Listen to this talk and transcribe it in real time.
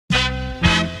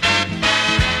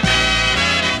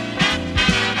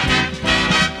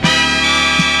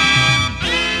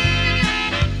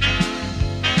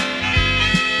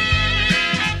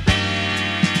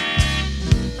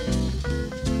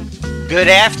Good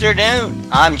afternoon.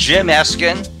 I'm Jim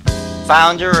Eskin,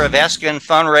 founder of Eskin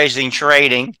Fundraising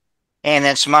Trading, and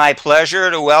it's my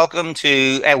pleasure to welcome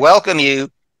you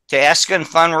to Eskin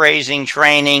Fundraising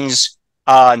Training's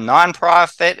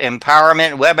nonprofit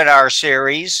empowerment webinar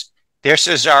series. This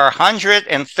is our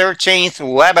 113th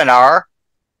webinar,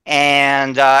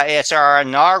 and it's our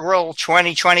inaugural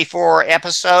 2024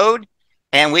 episode,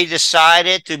 and we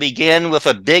decided to begin with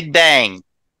a big bang.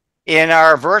 In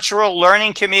our virtual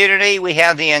learning community, we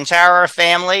have the entire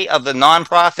family of the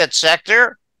nonprofit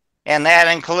sector, and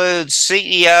that includes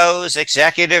CEOs,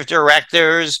 executive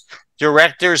directors,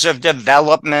 directors of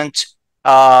development,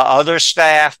 other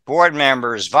staff, board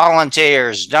members,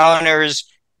 volunteers,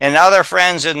 donors, and other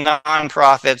friends and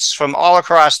nonprofits from all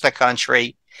across the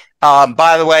country.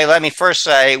 By the way, let me first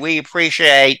say we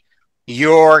appreciate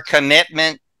your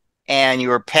commitment and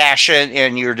your passion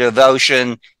and your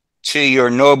devotion to your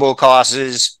noble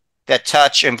causes that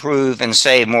touch, improve, and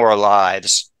save more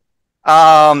lives.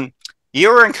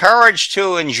 You're encouraged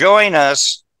to join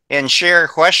us and share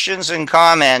questions and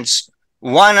comments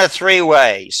one of three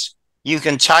ways. You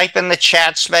can type in the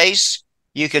chat space,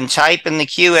 you can type in the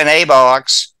Q&A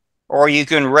box, or you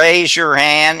can raise your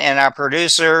hand, and our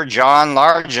producer, John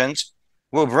Largent,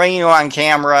 will bring you on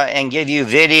camera and give you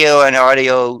video and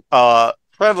audio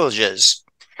privileges.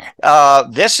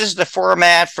 This is the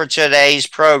format for today's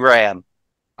program.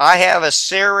 I have a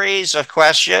series of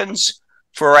questions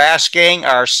for asking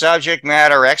our subject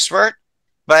matter expert,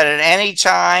 but at any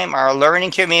time, our learning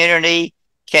community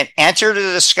can enter the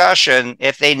discussion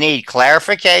if they need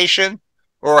clarification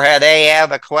or they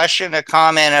have a question or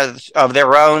comment of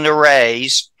their own to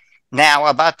raise. Now,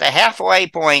 about the halfway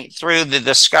point through the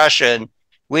discussion,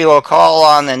 we will call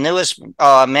on the newest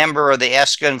member of the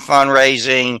Eskin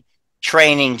Fundraising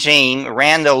Training team,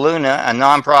 Randa Luna, a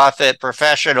nonprofit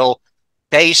professional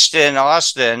based in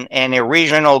Austin and a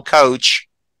regional coach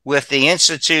with the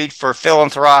Institute for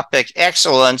Philanthropic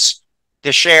Excellence,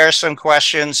 to share some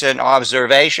questions and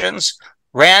observations.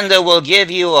 Randa will give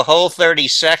you a whole 30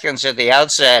 seconds at the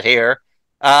outset here.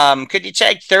 Could you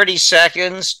take 30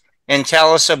 seconds and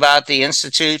tell us about the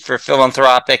Institute for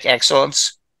Philanthropic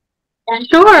Excellence?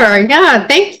 Sure. Yeah.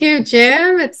 Thank you,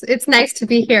 Jim. It's nice to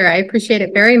be here. I appreciate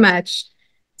it very much.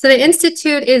 So the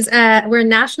Institute we're a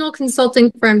national consulting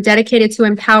firm dedicated to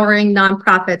empowering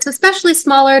nonprofits, especially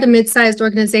smaller to mid-sized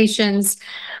organizations.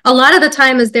 A lot of the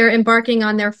time as they're embarking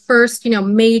on their first,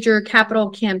 major capital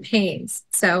campaigns.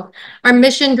 So our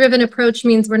mission-driven approach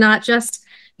means we're not just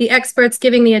the experts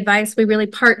giving the advice. We really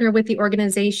partner with the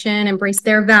organization, embrace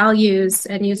their values,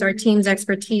 and use our team's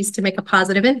expertise to make a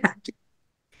positive impact.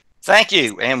 Thank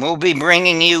you, and we'll be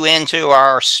bringing you into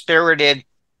our spirited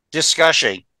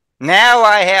discussion. Now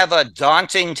I have a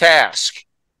daunting task.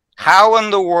 How in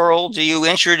the world do you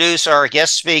introduce our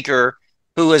guest speaker,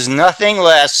 who is nothing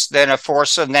less than a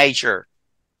force of nature?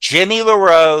 Jimmy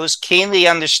LaRose keenly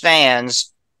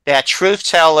understands that truth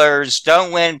tellers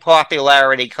don't win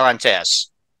popularity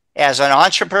contests. As an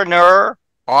entrepreneur,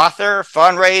 author,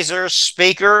 fundraiser,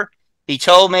 speaker, he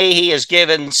told me he has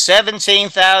given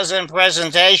 17,000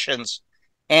 presentations.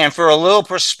 And for a little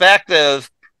perspective,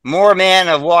 more men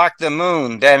have walked the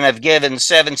moon than have given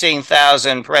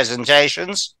 17,000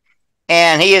 presentations.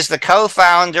 And he is the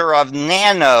co-founder of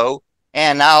NANOE,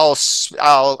 and I'll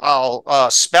spell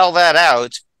that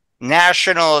out,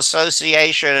 National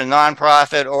Association of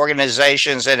Nonprofit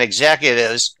Organizations and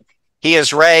Executives. He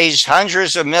has raised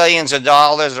hundreds of millions of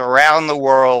dollars around the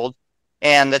world.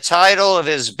 And the title of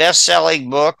his best-selling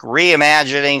book,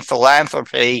 Reimagining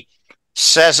Philanthropy,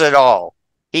 says it all.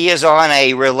 He is on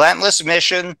a relentless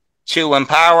mission to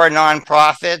empower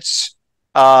nonprofits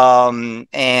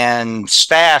and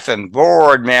staff and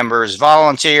board members,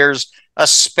 volunteers,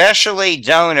 especially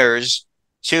donors,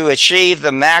 to achieve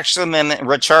the maximum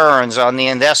returns on the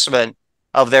investment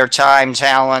of their time,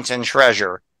 talent, and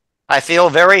treasure. I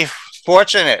feel very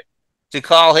fortunate to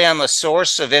call him a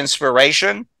source of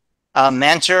inspiration, a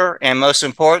mentor, and most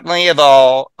importantly of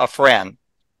all, a friend.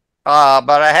 But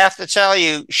I have to tell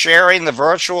you, sharing the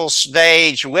virtual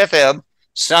stage with him,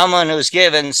 someone who's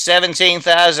given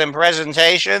 17,000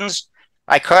 presentations,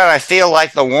 I kind of feel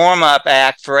like the warm-up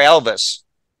act for Elvis.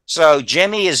 So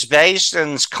Jimmy is based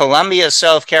in Columbia,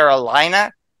 South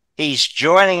Carolina. He's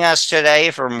joining us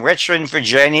today from Richmond,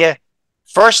 Virginia.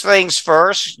 First things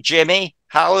first, Jimmy,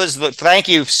 thank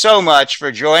you so much for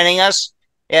joining us.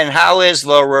 And how is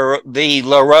the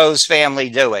LaRose family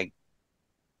doing?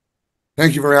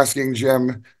 Thank you for asking,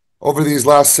 Jim. Over these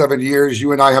last 7 years,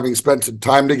 you and I having spent some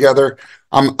time together,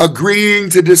 I'm agreeing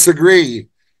to disagree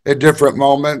at different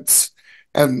moments.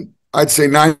 And I'd say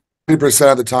 90%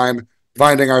 of the time,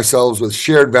 finding ourselves with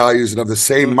shared values and of the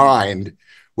same mind,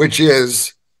 which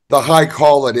is the high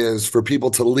call it is for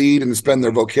people to lead and spend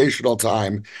their vocational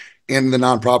time in the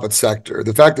nonprofit sector.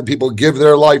 The fact that people give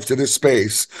their life to this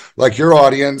space, like your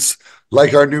audience,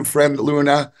 like our new friend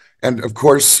Luna, and of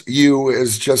course you,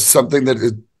 is just something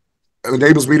that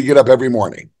enables me to get up every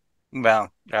morning.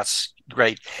 Well, that's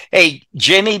great. Hey,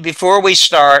 Jimmy, before we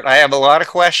start, I have a lot of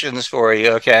questions for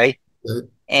you, okay?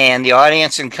 And the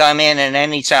audience can come in at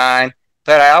any time,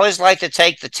 but I always like to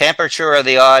take the temperature of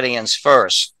the audience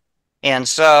first. And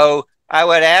so I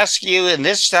would ask you in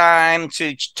this time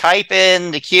to type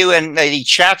in the Q and the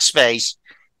chat space.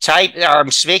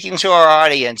 I'm speaking to our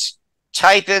audience.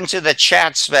 Type into the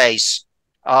chat space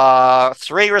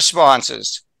 3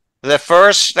 responses. The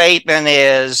first statement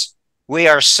is, we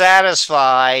are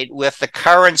satisfied with the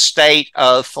current state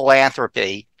of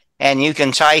philanthropy. And you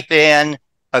can type in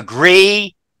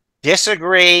agree,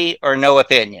 disagree, or no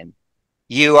opinion.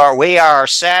 We are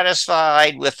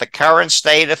satisfied with the current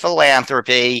state of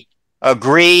philanthropy.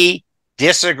 Agree,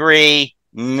 disagree,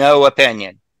 no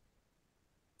opinion.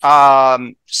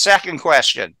 Second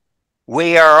question.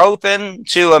 We are open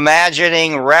to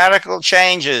imagining radical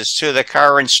changes to the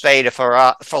current state of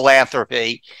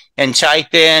philanthropy, and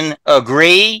type in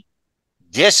agree,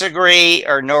 disagree,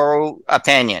 or no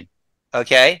opinion.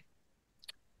 Okay?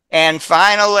 And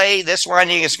finally, this one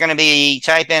is going to be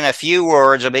type in a few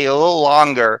words. It'll be a little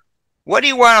longer. What do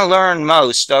you want to learn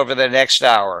most over the next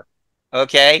hour?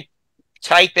 Okay?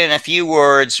 Type in a few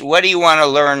words. What do you want to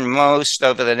learn most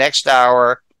over the next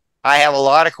hour? I have a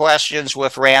lot of questions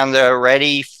with Randa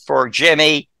ready for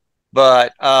Jimmy,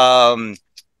 but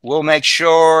we'll make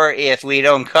sure if we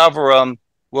don't cover them,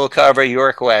 we'll cover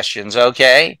your questions,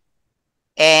 okay?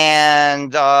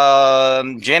 And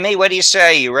Jimmy, what do you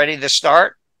say? You ready to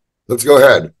start? Let's go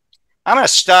ahead. I'm going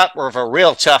to start with a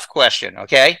real tough question,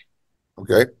 okay?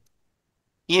 Okay.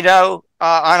 You know,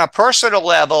 on a personal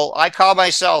level, I call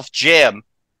myself Jim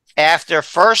after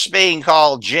first being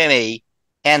called Jimmy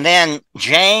and then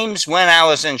James when I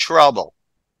was in trouble.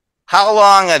 How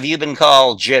long have you been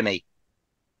called Jimmy?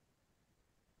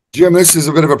 Jim, this is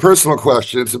a bit of a personal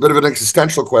question. It's a bit of an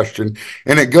existential question,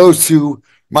 and it goes to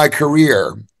my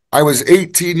career. I was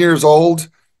 18 years old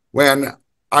when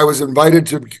I was invited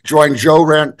to join Joy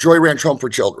Ranch Home for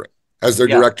Children as their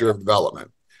director of development.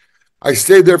 I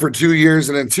stayed there for 2 years,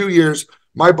 and in 2 years,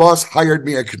 my boss hired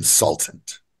me a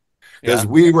consultant because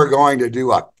we were going to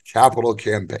do a capital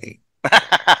campaign.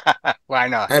 Why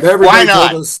not? And everybody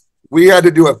told us we had to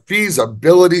do a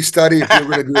feasibility study if we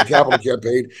were going to do a capital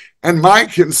campaign. And my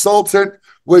consultant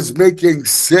was making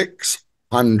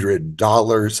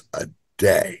 $600 a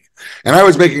day. And I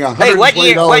was making $120 Hey, what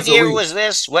year a week. Was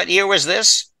this? What year was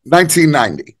this?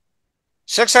 1990.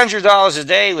 $600 a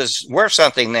day was worth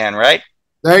something then, right?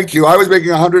 Thank you. I was making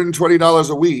 $120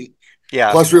 a week,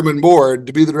 plus room and board,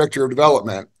 to be the director of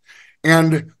development.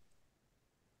 And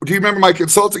do you remember my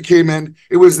consultant came in?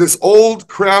 It was this old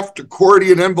craft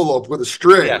accordion envelope with a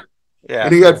string.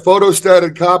 And he had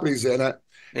photostated copies in it.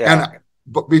 And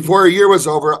but before a year was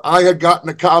over, I had gotten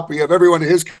a copy of every one of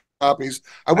his copies.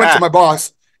 I went to my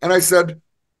boss and I said,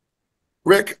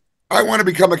 Rick, I want to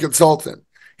become a consultant.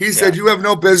 He said, you have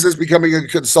no business becoming a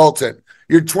consultant.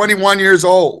 You're 21 years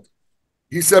old.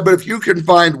 He said, but if you can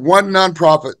find one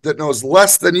nonprofit that knows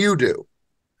less than you do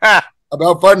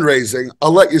about fundraising,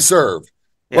 I'll let you serve.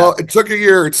 Well, it took a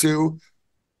year or two.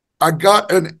 I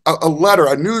got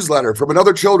a newsletter from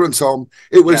another children's home.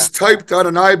 It was typed on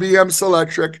an IBM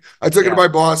Selectric. I took it to my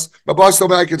boss. My boss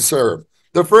told me I could serve.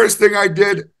 The first thing I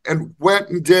did and went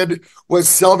and did was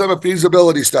sell them a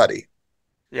feasibility study.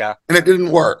 And it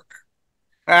didn't work.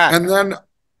 And then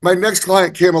my next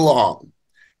client came along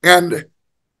and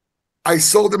I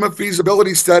sold them a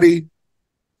feasibility study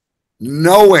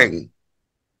knowing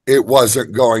it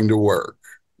wasn't going to work.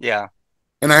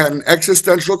 And I had an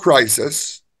existential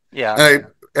crisis. And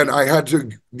I had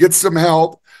to get some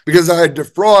help because I had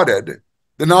defrauded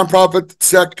the nonprofit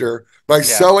sector by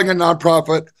selling a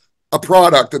nonprofit a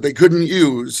product that they couldn't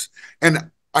use.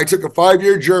 And I took a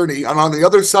 5-year journey. And on the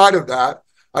other side of that,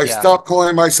 I stopped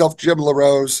calling myself Jim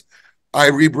LaRose. I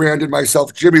rebranded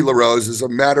myself Jimmy LaRose as a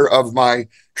matter of my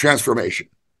transformation.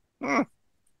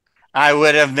 I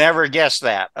would have never guessed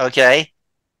that.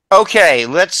 Okay,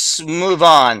 let's move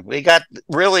on. We got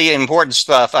really important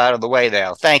stuff out of the way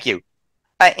now. Thank you.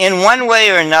 In one way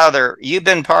or another, you've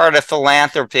been part of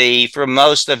philanthropy for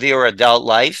most of your adult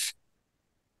life.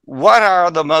 What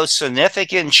are the most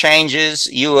significant changes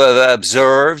you have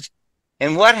observed,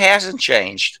 and what hasn't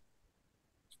changed?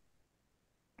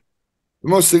 The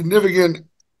most significant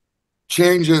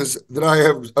changes that I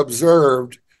have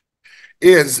observed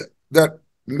is that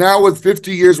now with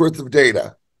 50 years worth of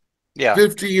data,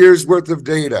 50 years worth of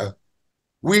data,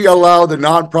 we allow the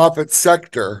nonprofit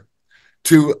sector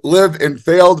to live in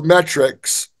failed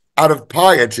metrics out of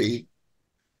piety,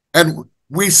 and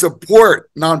we support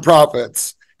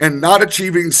nonprofits in not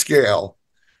achieving scale.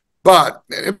 But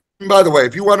by the way,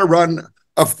 if you want to run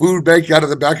a food bank out of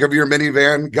the back of your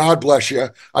minivan, God bless you.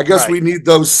 I guess we need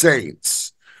those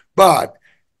saints. But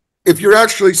if you're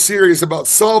actually serious about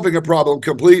solving a problem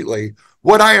completely,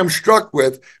 what I am struck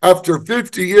with after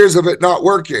 50 years of it not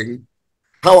working,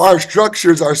 how our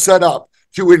structures are set up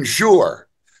to ensure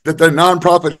that the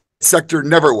nonprofit sector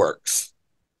never works.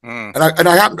 And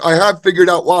I have figured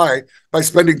out why by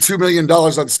spending $2 million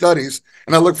on studies,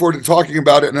 and I look forward to talking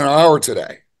about it in an hour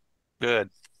today. Good.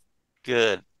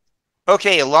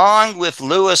 Okay, along with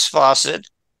Lewis Fawcett,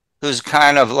 who's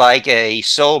kind of like a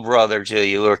soul brother to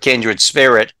you or kindred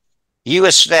spirit, you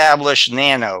established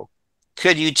NANOE.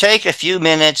 Could you take a few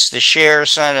minutes to share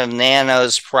some of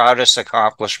NANOE's proudest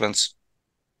accomplishments?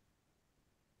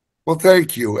 Well,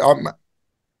 thank you.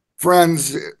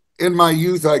 Friends, in my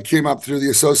youth, I came up through the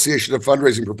Association of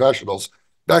Fundraising Professionals.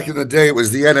 Back in the day, it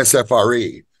was the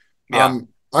NSFRE.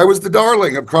 I was the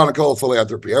darling of Chronicle of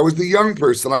Philanthropy. I was the young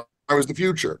person. I was the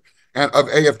future of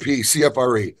AFP,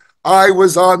 CFRE. I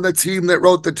was on the team that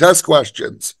wrote the test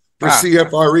questions for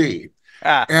CFRE.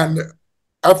 And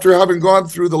after having gone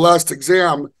through the last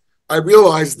exam, I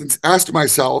realized and asked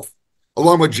myself,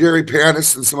 along with Jerry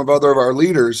Panis and some of our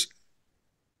leaders,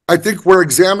 I think we're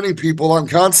examining people on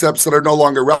concepts that are no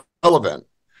longer relevant.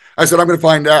 I said, I'm going to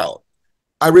find out.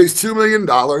 I raised $2 million,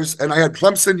 and I had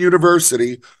Clemson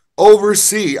University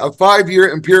oversee a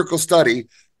 5-year empirical study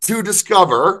to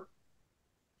discover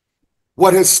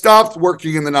what has stopped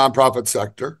working in the nonprofit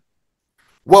sector,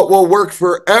 what will work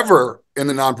forever in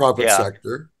the nonprofit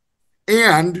sector,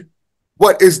 and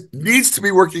what needs to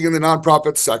be working in the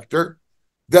nonprofit sector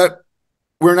that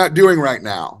we're not doing right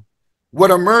now. What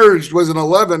emerged was an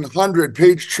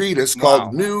 1,100-page treatise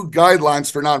called New Guidelines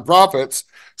for Nonprofits.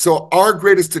 So our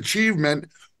greatest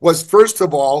achievement was, first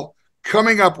of all,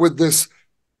 coming up with this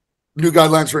New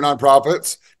Guidelines for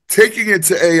Nonprofits, taking it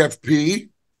to AFP,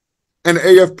 and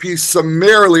AFP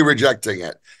summarily rejecting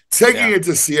it. Taking it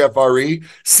to CFRE,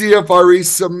 CFRE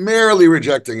summarily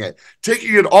rejecting it.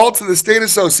 Taking it all to the state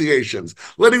associations,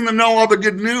 letting them know all the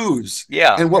good news.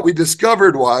 And what we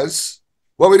discovered was,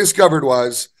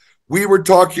 we were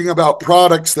talking about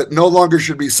products that no longer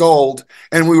should be sold,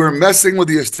 and we were messing with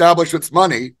the establishment's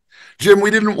money. Jim,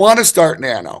 we didn't want to start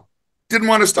NANOE. Didn't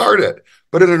want to start it.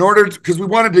 But in order to, because we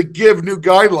wanted to give new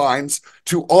guidelines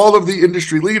to all of the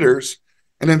industry leaders,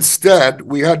 and instead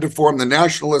we had to form the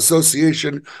National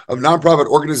Association of Nonprofit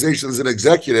Organizations and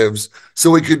Executives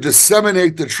so we could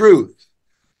disseminate the truth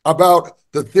about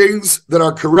the things that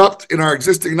are corrupt in our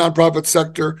existing nonprofit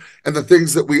sector and the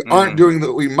things that we aren't doing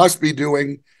that we must be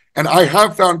doing. And I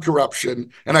have found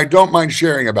corruption, and I don't mind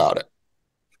sharing about it.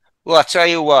 Well, I'll tell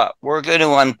you what, we're going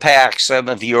to unpack some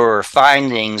of your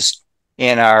findings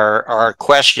in our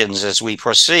questions as we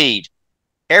proceed.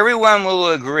 Everyone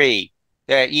will agree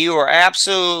that you are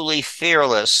absolutely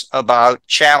fearless about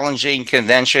challenging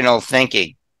conventional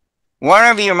thinking. One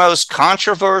of your most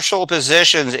controversial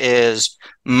positions is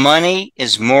money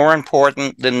is more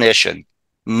important than mission.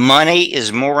 Money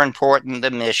is more important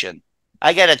than mission.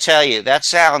 I got to tell you, that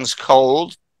sounds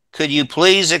cold. Could you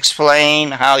please explain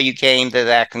how you came to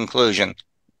that conclusion?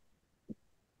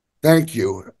 Thank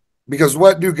you. Because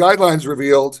what new guidelines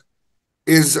revealed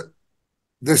is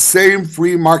the same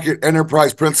free market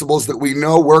enterprise principles that we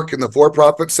know work in the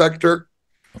for-profit sector.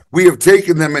 We have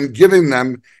taken them and given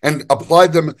them and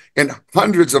applied them in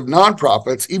hundreds of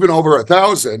nonprofits, even over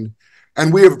 1,000,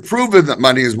 and we have proven that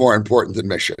money is more important than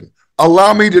mission.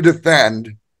 Allow me to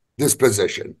defend this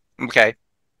position. Okay.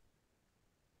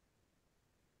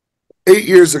 8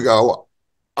 years ago,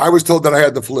 I was told that I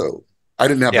had the flu. I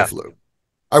didn't have the flu.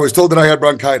 I was told that I had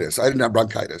bronchitis. I didn't have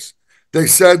bronchitis. They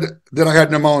said that I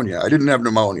had pneumonia. I didn't have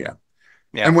pneumonia.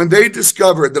 And when they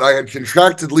discovered that I had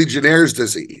contracted Legionnaire's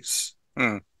disease,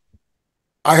 I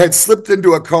had slipped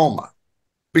into a coma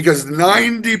because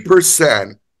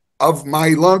 90% of my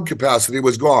lung capacity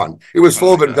was gone. It was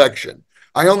full of infection.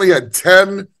 I only had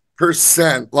 10%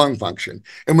 lung function.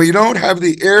 And when you don't have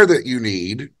the air that you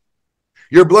need,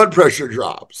 your blood pressure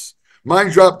drops. Mine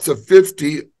dropped to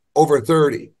 50 over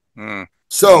 30.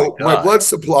 So my blood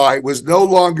supply was no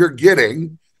longer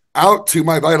getting out to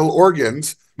my vital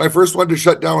organs. My first one to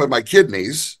shut down was my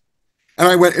kidneys. And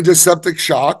I went into septic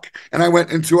shock, and I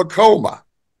went into a coma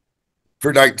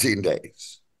for 19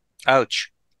 days.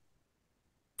 Ouch.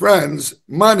 Friends,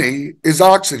 money is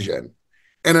oxygen.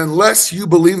 And unless you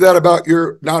believe that about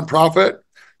your nonprofit,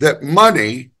 that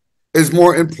money is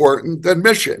more important than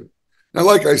mission. Now,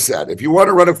 like I said, if you want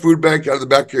to run a food bank out of the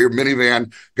back of your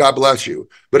minivan, God bless you.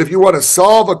 But if you want to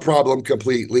solve a problem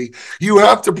completely, you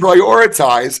have to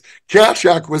prioritize cash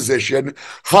acquisition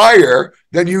higher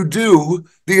than you do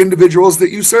the individuals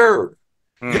that you serve.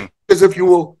 Because if you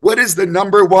will, what is the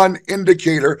number one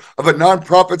indicator of a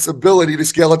nonprofit's ability to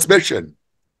scale its mission?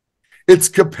 Its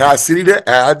capacity to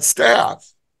add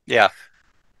staff. Yeah.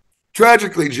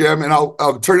 Tragically, Jim, and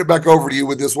I'll turn it back over to you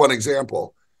with this one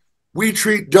example. We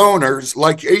treat donors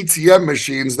like ATM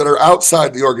machines that are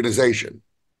outside the organization.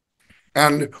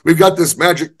 And we've got this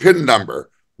magic PIN number.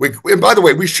 And by the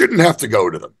way, we shouldn't have to go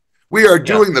to them. We are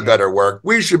doing the better work.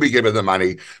 We should be giving the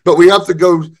money, but we have to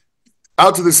go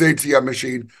out to this ATM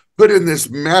machine, put in this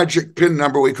magic PIN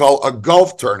number we call a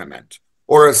golf tournament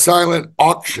or a silent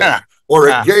auction or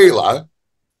a gala.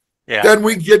 Then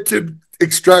we get to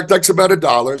extract X amount of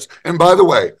dollars. And by the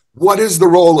way, what is the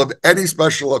role of any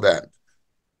special event?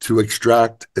 To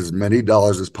extract as many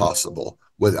dollars as possible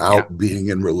without being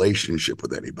in relationship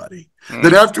with anybody.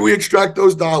 Then after we extract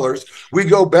those dollars, we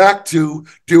go back to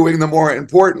doing the more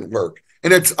important work.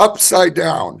 And it's upside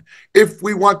down. If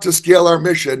we want to scale our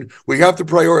mission, we have to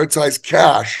prioritize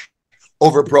cash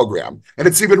over program. And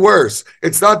it's even worse.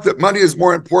 It's not that money is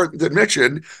more important than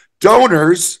mission.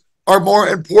 Donors are more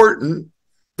important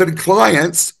than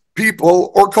clients,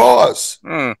 people, or cause.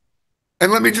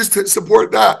 And let me just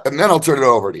support that, and then I'll turn it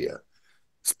over to you.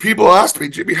 People ask me,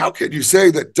 Jimmy, how can you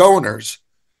say that donors,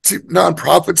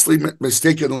 nonprofits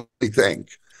mistakenly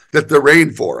think that the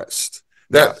rainforest,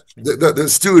 that the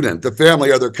student, the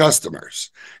family are their customers,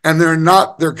 and they're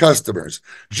not their customers.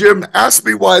 Jim, ask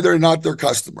me why they're not their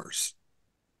customers.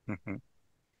 They're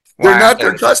not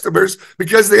their customers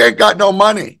because they ain't got no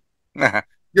money.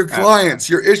 Your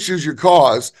clients, your issues, your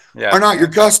cause are not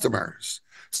your customers.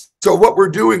 So what we're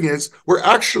doing is we're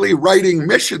actually writing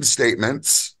mission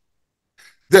statements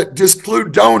that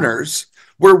disclude donors.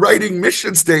 We're writing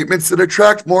mission statements that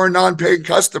attract more non-paying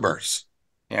customers.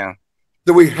 That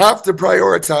we have to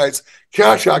prioritize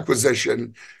cash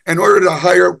acquisition in order to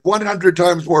hire 100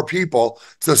 times more people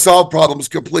to solve problems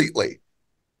completely.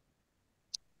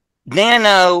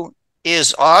 NANOE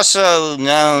is also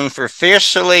known for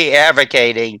fiercely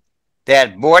advocating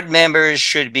that board members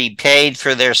should be paid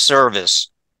for their service.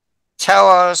 Tell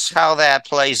us how that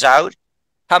plays out.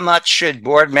 How much should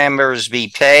board members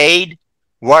be paid?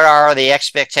 What are the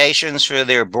expectations for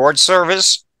their board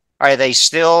service? Are they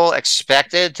still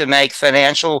expected to make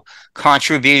financial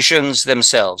contributions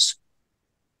themselves?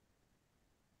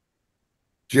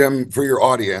 Jim, for your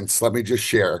audience, let me just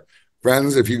share.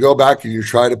 Friends, if you go back and you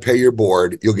try to pay your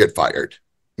board, you'll get fired.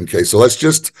 Okay, so let's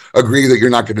just agree that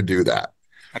you're not going to do that.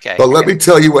 Okay. But let me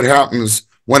tell you what happens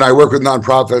when I work with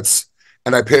nonprofits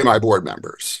and I pay my board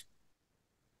members.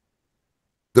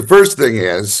 The first thing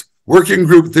is, working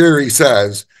group theory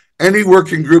says any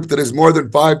working group that is more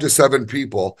than 5 to 7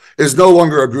 people is no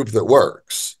longer a group that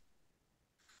works.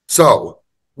 So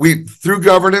through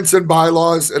governance and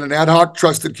bylaws and an ad hoc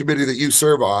trusted committee that you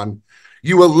serve on,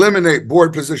 you eliminate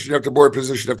board position after board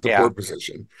position after board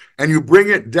position. And you bring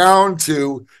it down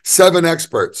to 7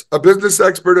 experts, a business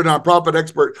expert, a nonprofit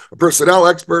expert, a personnel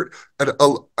expert,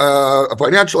 a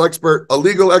financial expert, a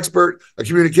legal expert, a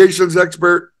communications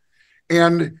expert.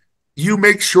 And you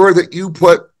make sure that you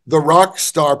put the rock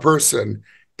star person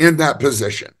in that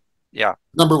position.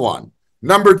 Number one.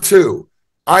 Number two,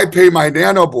 I pay my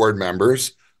NANOE board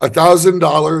members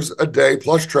 $1,000 a day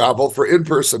plus travel for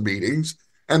in-person meetings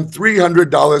and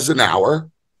 $300 an hour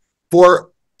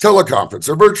for teleconference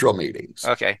or virtual meetings.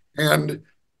 And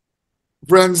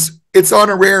friends, it's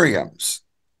honorariums.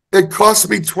 It costs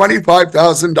me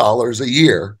 $25,000 a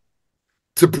year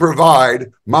to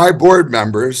provide my board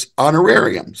members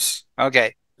honorariums.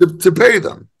 To pay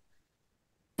them.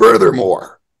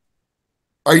 Furthermore,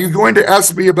 are you going to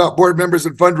ask me about board members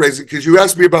and fundraising? Because you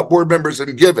asked me about board members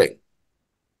and giving.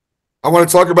 I want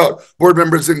to talk about board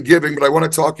members and giving, but I want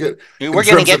to talk it. We're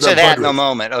going to get to that in a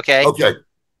moment, okay?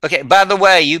 Okay. By the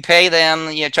way, you pay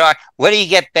them, you talk. What do you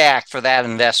get back for that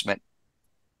investment?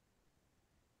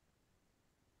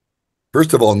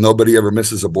 First of all, nobody ever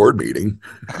misses a board meeting.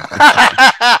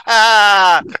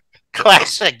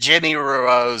 Classic Jimmy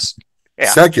LaRose.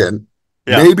 Second,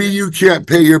 maybe you can't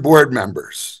pay your board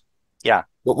members. But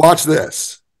watch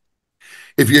this.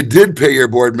 If you did pay your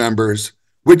board members,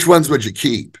 which ones would you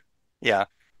keep? And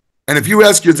if you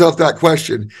ask yourself that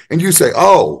question and you say, then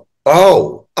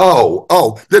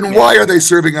why are they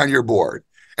serving on your board?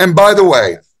 And by the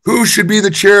way, who should be the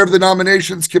chair of the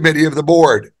nominations committee of the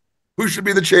board? Who should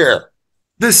be the chair?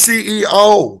 The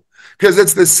CEO. because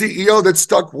it's the CEO that's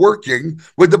stuck working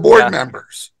with the board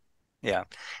members. Yeah.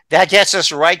 That gets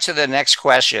us right to the next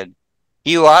question.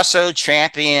 You also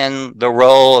champion the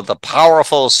role of the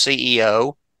powerful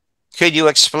CEO. Could you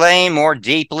explain more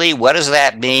deeply what does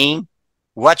that mean?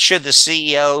 What should the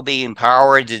CEO be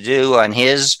empowered to do on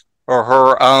his or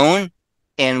her own?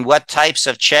 And what types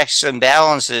of checks and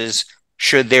balances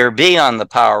should there be on the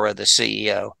power of the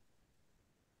CEO?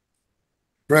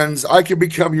 Friends, I can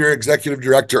become your executive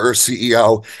director or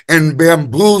CEO and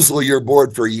bamboozle your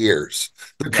board for years.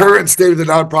 The current state of the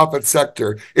nonprofit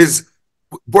sector is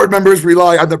board members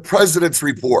rely on the president's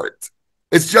report.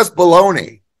 It's just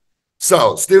baloney.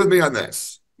 So stay with me on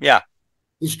this. Yeah.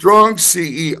 The strong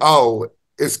CEO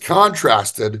is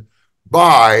contrasted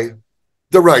by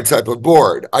the right type of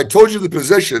board. I told you the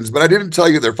positions, but I didn't tell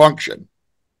you their function.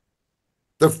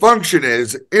 The function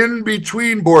is in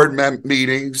between board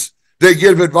meetings, they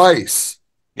give advice.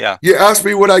 Yeah. You ask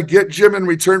me what I get, Jim, in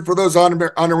return for those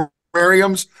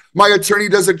honorariums. My attorney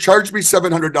doesn't charge me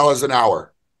 $700 an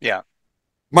hour. Yeah.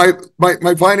 My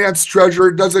finance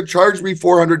treasurer doesn't charge me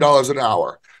 $400 an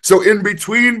hour. So in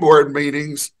between board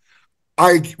meetings,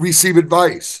 I receive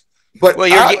advice. But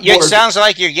it sounds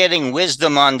like you're getting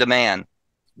wisdom on demand.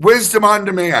 Wisdom on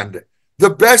demand. The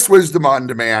best wisdom on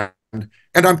demand.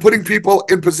 And I'm putting people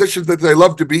in positions that they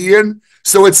love to be in,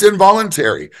 so it's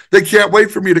involuntary. They can't wait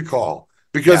for me to call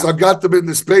because I've got them in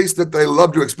the space that they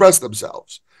love to express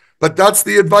themselves. But that's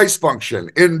the advice function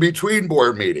in between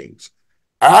board meetings.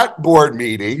 At board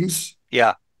meetings,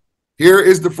 here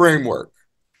is the framework.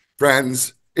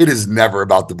 Friends, it is never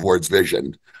about the board's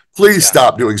vision. Please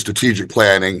stop doing strategic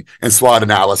planning and SWOT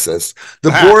analysis.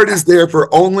 The board is there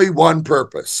for only one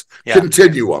purpose,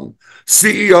 continuum.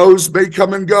 CEOs may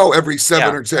come and go every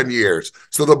 7 or 10 years.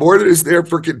 So the board is there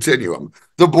for continuum.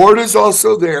 The board is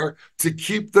also there to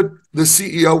keep the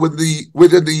CEO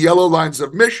within the yellow lines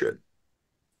of mission.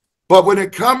 But when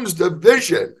it comes to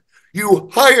vision, you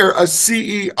hire a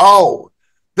CEO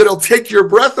that'll take your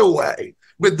breath away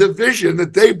with the vision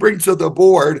that they bring to the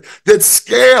board that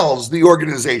scales the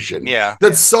organization,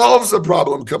 that solves the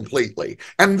problem completely.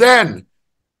 And then,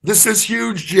 this is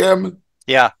huge, Jim.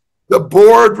 The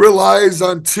board relies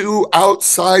on 2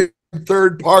 outside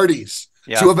third parties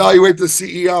to evaluate the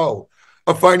CEO,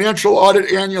 a financial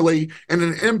audit annually and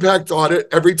an impact audit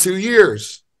every 2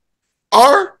 years.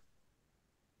 Our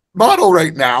model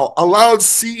right now allows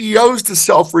CEOs to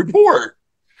self-report.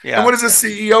 And what is a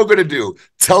CEO going to do?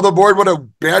 Tell the board what a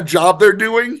bad job they're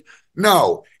doing?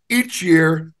 No. Each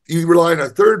year, you rely on a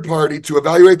third party to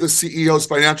evaluate the CEO's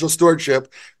financial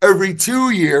stewardship. Every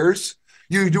 2 years,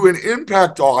 you do an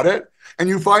impact audit, and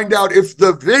you find out if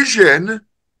the vision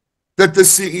that the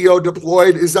CEO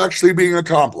deployed is actually being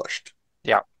accomplished.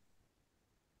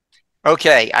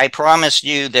 Okay, I promised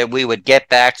you that we would get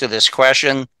back to this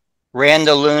question.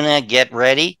 Randaluna, get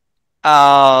ready.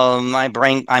 I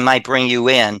might bring you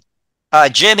in.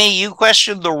 Jimmy, you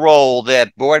questioned the role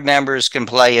that board members can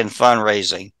play in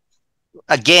fundraising.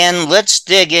 Again, let's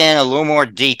dig in a little more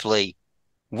deeply.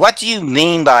 What do you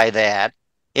mean by that?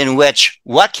 In which,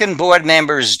 what can board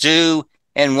members do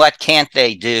and what can't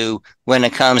they do when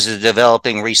it comes to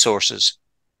developing resources?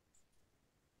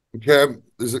 Okay,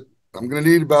 I'm going to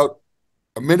need about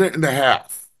a minute and a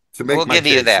half to make. We'll give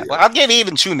you that. Well, I'll give you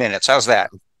even 2 minutes. How's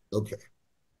that? Okay.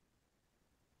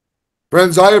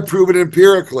 Friends, I have proven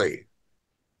empirically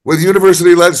with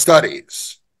university-led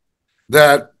studies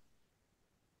that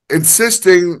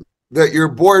insisting that your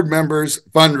board members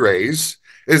fundraise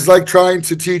is like trying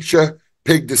to teach a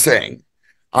pig to sing.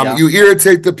 You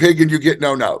irritate the pig and you get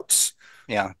no notes.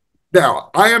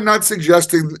 Now, I am not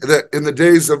suggesting that in the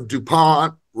days of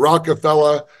DuPont,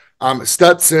 Rockefeller,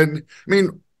 Stetson, I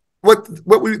mean,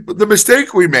 the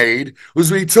mistake we made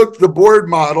was we took the board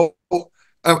model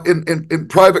in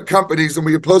private companies and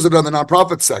we impose it on the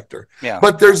nonprofit sector.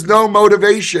 But there's no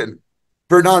motivation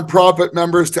for nonprofit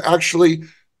members to actually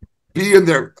be in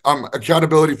their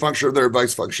accountability function or their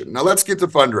advice function. Now let's get to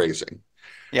fundraising.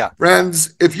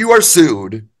 Friends, if you are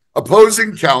sued,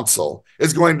 opposing counsel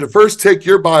is going to first take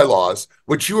your bylaws,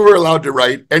 which you were allowed to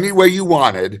write any way you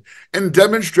wanted, and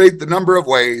demonstrate the number of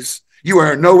ways you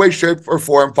are in no way, shape, or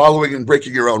form following and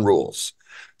breaking your own rules.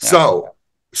 So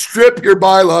strip your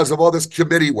bylaws of all this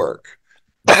committee work.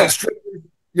 Strip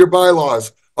your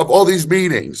bylaws of all these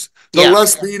meetings. The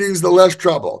less meetings, the less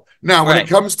trouble. Now, when it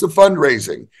comes to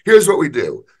fundraising, here's what we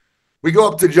do. We go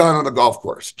up to John on the golf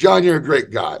course. John, you're a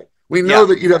great guy. We know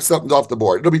that you'd have something off the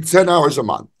board. It'll be 10 hours a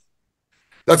month.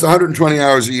 That's 120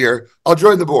 hours a year. I'll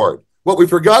join the board. What we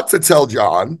forgot to tell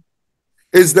John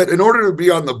is that in order to be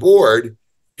on the board,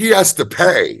 he has to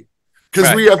pay.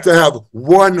 because we have to have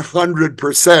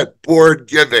 100% board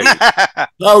giving.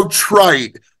 How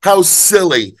trite, how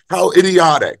silly, how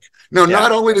idiotic. Now,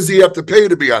 not only does he have to pay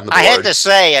to be on the board. I had to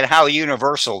say, and how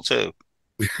universal, too.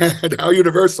 And how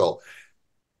universal.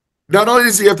 Not only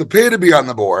does he have to pay to be on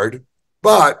the board,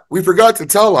 but we forgot to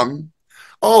tell him,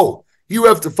 oh, you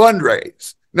have to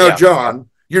fundraise. Now, John,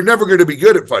 you're never going to be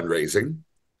good at fundraising.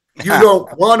 You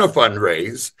don't want to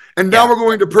fundraise. And now we're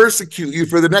going to persecute you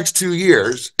for the next 2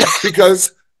 years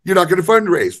because you're not going to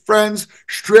fundraise. Friends,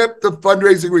 strip the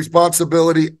fundraising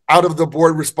responsibility out of the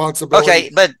board responsibility.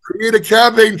 Okay, but create a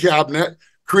campaign cabinet.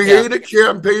 Create a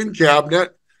campaign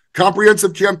cabinet,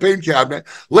 comprehensive campaign cabinet.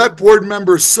 Let board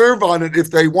members serve on it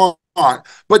if they want,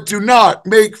 but do not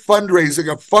make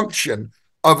fundraising a function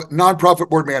of nonprofit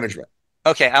board management.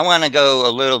 Okay, I want to go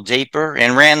a little deeper,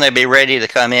 and Randa be ready to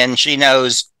come in. She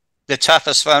knows the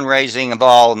toughest fundraising of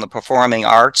all in the performing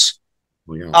arts.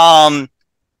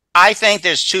 I think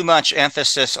there's too much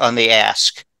emphasis on the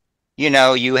ask.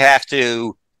 You have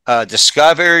to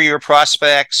discover your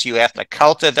prospects. You have to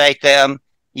cultivate them.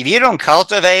 If you don't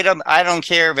cultivate them, I don't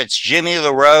care if it's Jimmy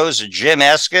LaRose or Jim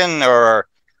Eskin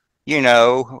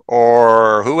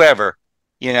or whoever,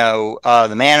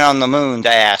 the man on the moon to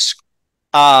ask.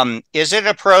 Is it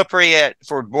appropriate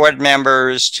for board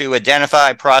members to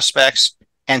identify prospects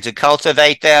and to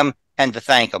cultivate them and to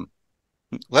thank them?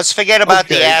 Let's forget about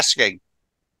the asking.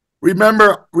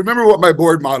 Remember what my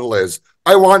board model is.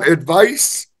 I want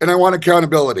advice and I want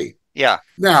accountability. Yeah.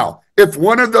 Now, if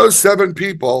one of those 7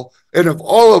 people, and if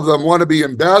all of them want to be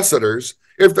ambassadors,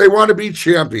 if they want to be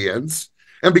champions,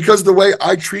 and because the way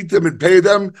I treat them and pay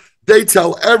them, they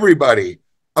tell everybody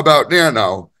about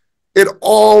NANOE, it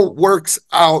all works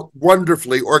out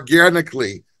wonderfully,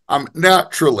 organically,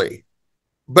 naturally.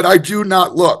 But I do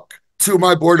not look to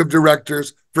my board of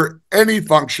directors for any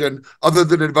function other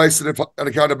than advice and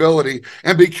accountability.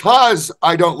 And because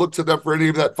I don't look to them for any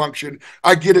of that function,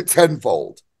 I get it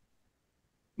tenfold.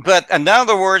 But in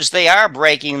other words, they are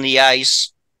breaking the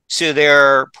ice to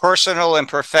their personal and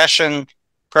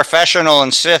professional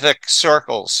and civic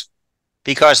circles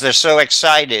because they're so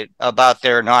excited about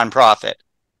their nonprofit.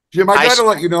 Jim, I got to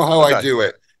let you know how I do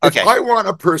it. If I want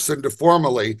a person to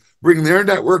formally bring their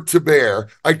network to bear,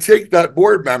 I take that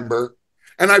board member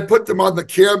and I put them on the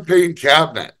campaign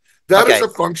cabinet. That is a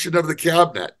function of the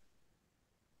cabinet.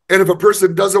 And if a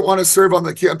person doesn't want to serve on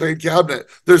the campaign cabinet,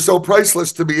 they're so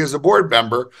priceless to me as a board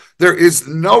member, there is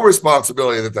no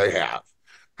responsibility that they have.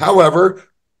 However,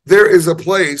 there is a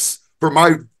place for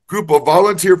my group of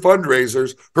volunteer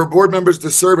fundraisers for board members to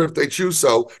serve if they choose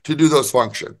so to do those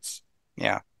functions.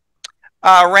 Yeah.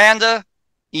 Randa,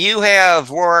 you have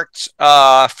worked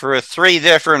for 3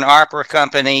 different opera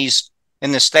companies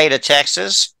in the state of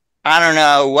Texas. I don't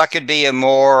know what could be a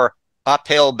more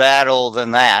uphill battle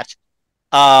than that.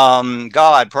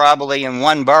 God, probably in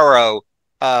one borough,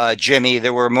 Jimmy,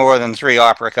 there were more than 3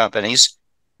 opera companies.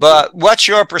 But what's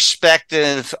your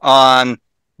perspective on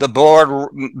the board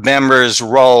members'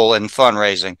 role in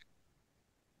fundraising?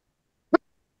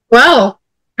 Well,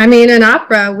 I mean, in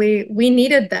opera, we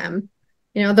needed them.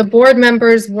 The board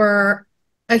members were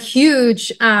a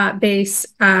huge base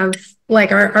of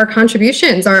our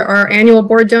contributions. Our annual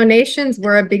board donations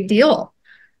were a big deal.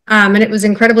 And it was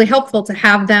incredibly helpful to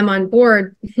have them on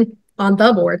board, on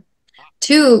the board,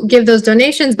 to give those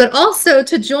donations, but also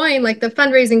to join the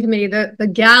fundraising committee, the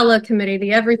gala committee,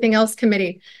 the everything else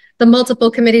committee, the multiple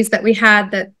committees that we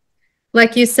had that,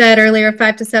 like you said earlier,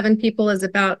 5 to 7 people is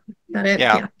about it.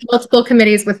 Yeah. Multiple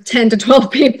committees with 10 to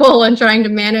 12 people and trying to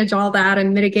manage all that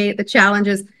and mitigate the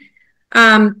challenges.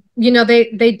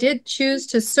 They did choose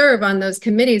to serve on those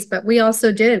committees, but we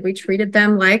also did. We treated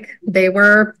them like they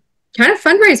were kind of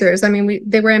fundraisers. I mean,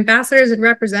 they were ambassadors and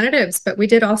representatives, but we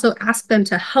did also ask them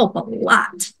to help a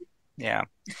lot. Yeah.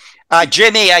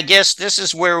 Jimmy, I guess this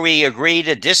is where we agree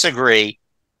to disagree.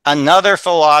 Another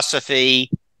philosophy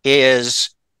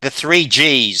is the 3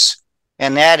 Gs,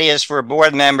 and that is for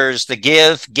board members to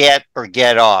give, get, or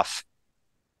get off.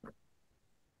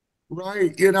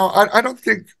 Right. I don't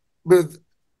think with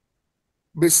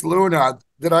Miss Luna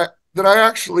that I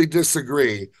actually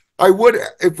disagree. I would,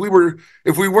 if we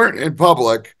weren't in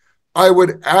public, I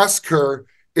would ask her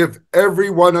if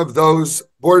every one of those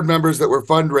board members that were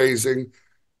fundraising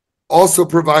also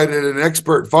provided an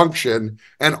expert function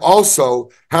and also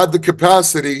had the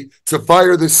capacity to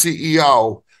fire the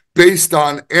CEO based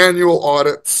on annual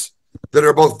audits that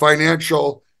are both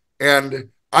financial. And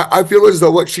I feel as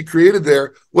though what she created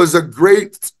there was a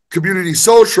great community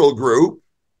social group.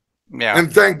 Yeah.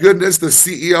 And thank goodness the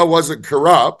CEO wasn't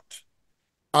corrupt.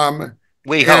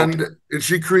 We hope. And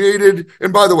she created,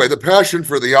 and by the way, the passion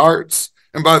for the arts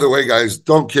And by the way, guys,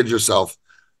 don't kid yourself.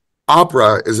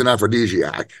 Opera is an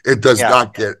aphrodisiac. It does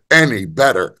not get any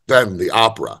better than the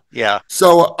opera. Yeah.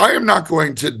 So I am not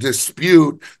going to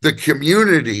dispute the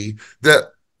community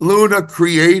that Luna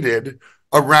created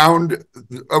around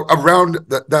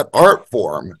that art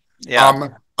form. Yeah.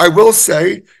 I will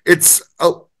say it's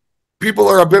people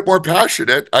are a bit more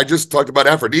passionate. I just talked about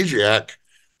aphrodisiac.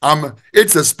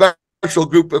 It's a special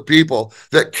group of people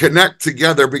that connect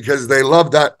together because they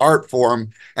love that art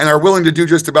form and are willing to do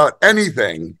just about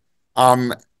anything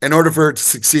in order for it to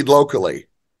succeed locally.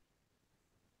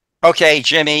 Okay,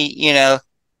 Jimmy, the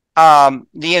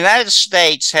United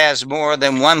States has more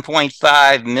than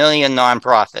 1.5 million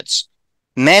nonprofits,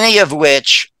 many of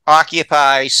which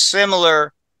occupy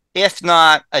similar, if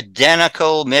not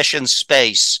identical, mission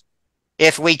space.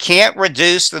 If we can't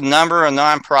reduce the number of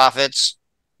nonprofits,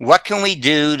 what can we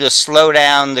do to slow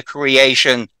down the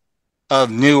creation of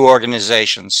new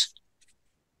organizations?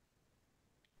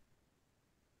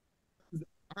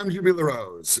 I'm Jimmy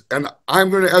LaRose, and I'm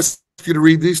going to ask you to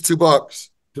read these two books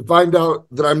to find out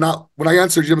that I'm not, when I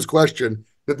answer Jim's question,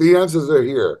 that the answers are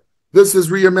here. This is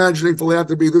Reimagining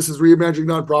Philanthropy. This is Reimagining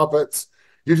Nonprofits.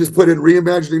 You just put in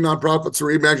Reimagining Nonprofits or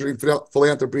Reimagining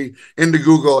Philanthropy into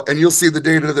Google, and you'll see the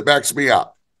data that backs me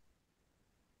up.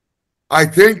 I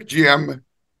think, Jim,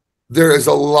 there is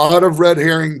a lot of red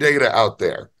herring data out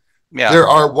there. Yeah. There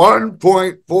are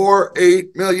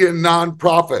 1.48 million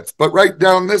nonprofits, but write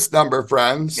down this number,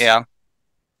 friends. Yeah.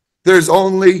 There's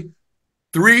only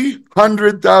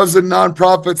 300,000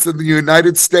 nonprofits in the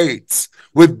United States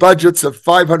with budgets of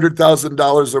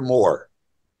 $500,000 or more.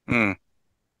 Mm.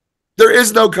 There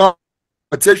is no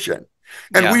competition.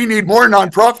 And we need more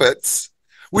nonprofits.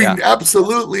 We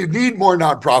absolutely need more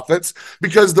nonprofits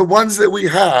because the ones that we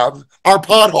have are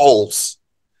potholes,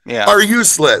 are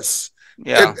useless.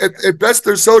 Yeah. At best,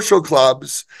 they're social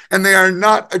clubs, and they are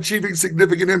not achieving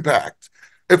significant impact.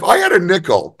 If I had a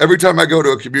nickel every time I go to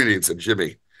a community and said,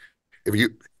 Jimmy,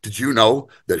 did you know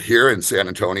that here in San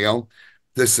Antonio,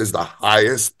 this is the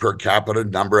highest per capita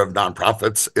number of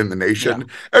nonprofits in the nation?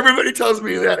 Yeah. Everybody tells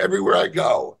me that everywhere I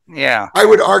go. Yeah. I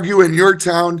would argue in your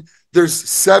town, there's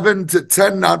 7 to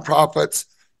 10 nonprofits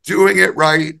doing it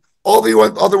right. All the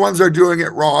other ones are doing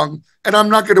it wrong, and I'm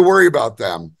not going to worry about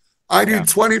them. I need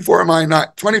 25 more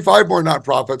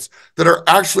nonprofits that are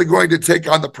actually going to take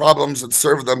on the problems and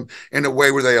serve them in a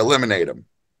way where they eliminate them.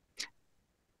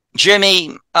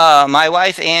 Jimmy, my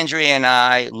wife Andrea and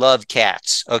I love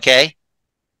cats, okay?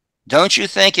 Don't you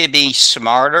think it'd be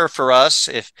smarter for us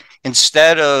if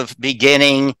instead of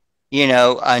beginning,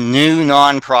 a new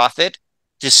nonprofit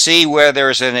to see where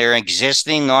there's an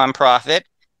existing nonprofit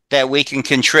that we can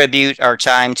contribute our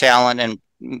time, talent, and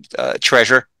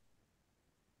treasure?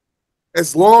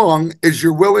 As long as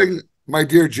you're willing, my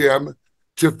dear Jim,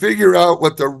 to figure out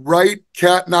what the right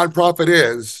cat nonprofit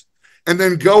is, and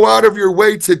then go out of your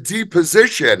way to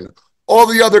deposition all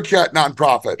the other cat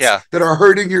nonprofits that are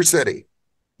hurting your city.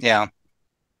 Yeah.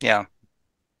 Yeah.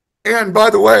 And by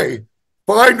the way,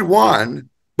 find one,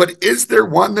 but is there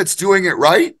one that's doing it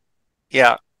right?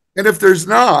 Yeah. And if there's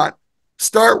not,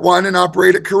 start one and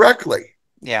operate it correctly.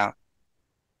 Yeah.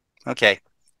 Okay.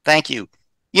 Thank you.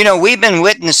 We've been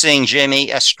witnessing,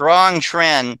 Jimmy, a strong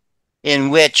trend in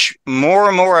which more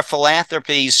and more of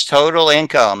philanthropy's total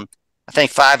income, I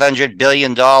think $500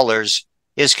 billion,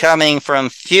 is coming from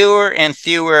fewer and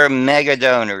fewer mega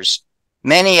donors.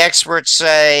 Many experts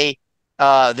say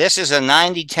this is a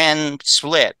 90-10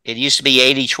 split. It used to be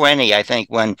 80-20, I think,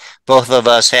 when both of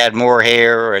us had more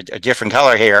hair or a different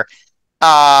color hair,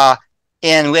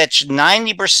 in which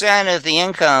 90% of the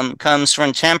income comes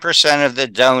from 10% of the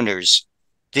donors.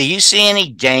 Do you see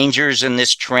any dangers in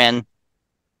this trend?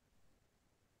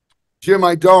 Jim,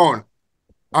 I don't.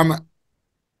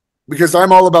 Because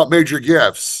I'm all about major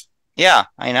gifts. Yeah,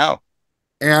 I know.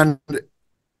 And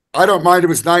I don't mind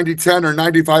if it's 90-10 or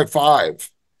 95-5.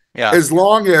 Yeah. As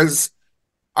long as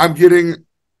I'm getting,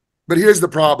 but here's the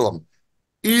problem.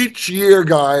 Each year,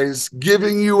 guys,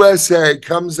 Giving USA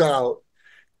comes out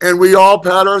and we all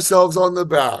pat ourselves on the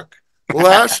back.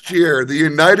 Last year, the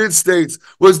United States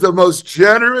was the most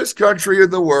generous country in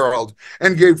the world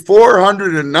and gave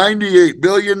 $498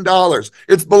 billion.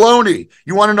 It's baloney.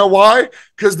 You want to know why?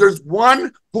 Because there's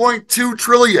 1.2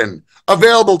 trillion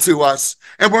available to us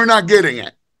and we're not getting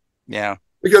it. Yeah.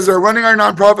 Because they're running our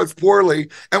nonprofits poorly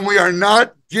and we are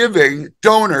not giving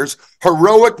donors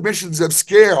heroic missions of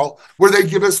scale where they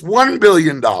give us $1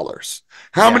 billion.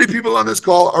 How many people on this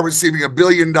call are receiving $1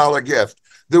 billion gift?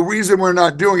 The reason we're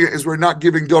not doing it is we're not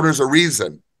giving donors a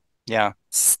reason. Yeah.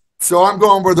 So I'm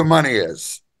going where the money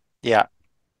is. Yeah.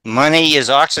 Money is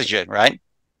oxygen, right?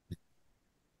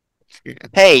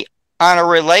 Hey, on a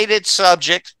related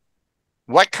subject,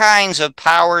 what kinds of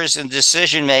powers and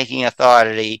decision-making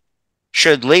authority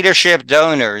should leadership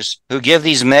donors who give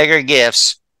these mega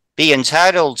gifts be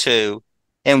entitled to,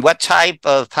 and what type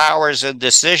of powers and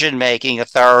decision-making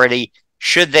authority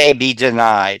should they be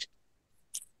denied?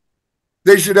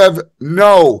 They should have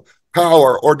no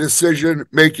power or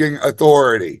decision-making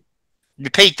authority.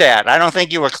 Repeat that. I don't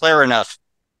think you were clear enough.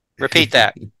 Repeat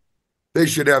that. They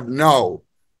should have no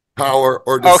power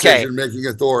or decision-making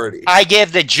authority. I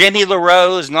give the Jimmy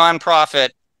LaRose nonprofit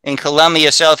in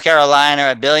Columbia, South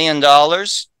Carolina, $1 billion.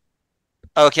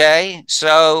 Okay,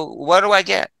 so what do I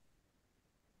get?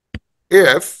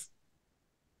 If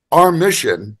our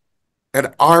mission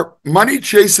and our money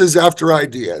chases after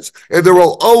ideas, and there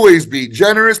will always be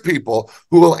generous people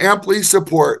who will amply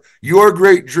support your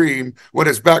great dream when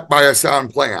it's backed by a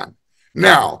sound plan.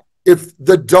 Now, if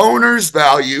the donor's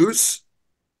values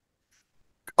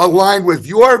align with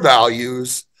your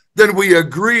values, then we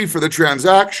agree for the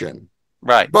transaction.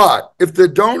 Right. But if the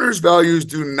donor's values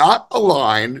do not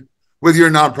align with your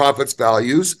nonprofit's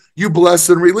values, you bless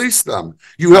and release them.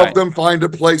 You help them find a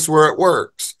place where it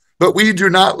works. But we do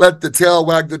not let the tail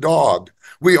wag the dog.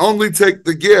 We only take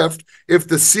the gift if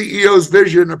the CEO's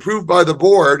vision approved by the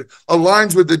board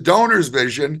aligns with the donor's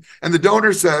vision, and the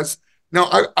donor says, now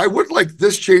I would like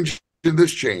this change and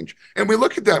this change. And we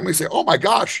look at that and we say, oh my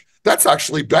gosh, that's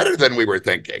actually better than we were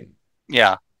thinking.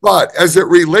 Yeah. But as it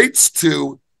relates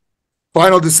to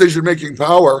final decision-making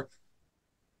power,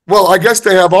 well, I guess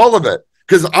they have all of it,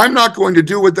 because I'm not going to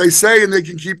do what they say and they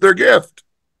can keep their gift.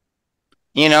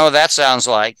 You know, that sounds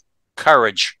like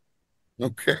courage.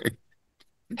 Okay.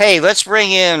 Hey, let's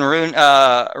bring in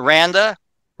Randa.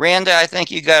 Randa, I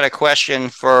think you got a question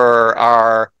for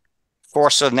our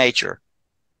force of nature.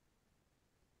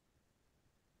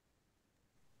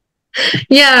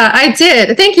 Yeah, I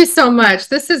did. Thank you so much.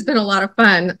 This has been a lot of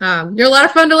fun. You're a lot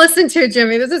of fun to listen to,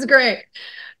 Jimmy. This is great.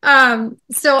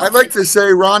 So I'd like to say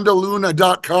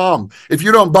rondaluna.com. If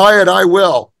you don't buy it, I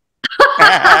will.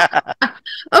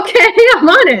 Okay, I'm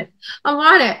on it. I'm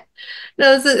on it.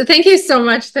 No, thank you so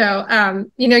much, though.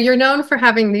 You know, you're known for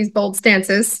having these bold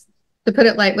stances, to put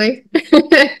it lightly.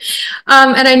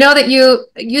 And I know that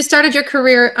you started your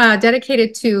career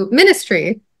dedicated to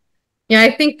ministry. Yeah, I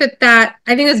think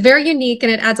that's very unique,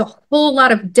 and it adds a whole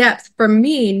lot of depth for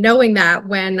me knowing that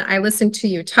when I listen to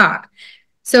you talk.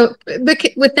 So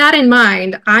with that in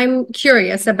mind, I'm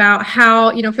curious about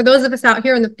how, you know, for those of us out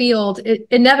here in the field,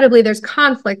 inevitably there's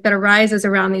conflict that arises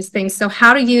around these things. So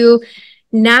how do you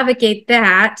navigate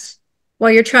that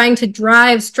while you're trying to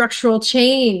drive structural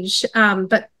change,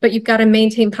 but you've got to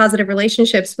maintain positive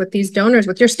relationships with these donors,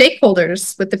 with your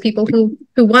stakeholders, with the people who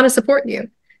want to support you?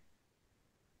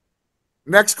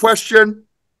 Next question.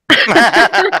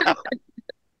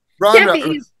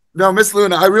 Rhonda, no, Miss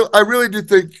Luna, I really do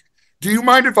think, do you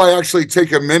mind if I actually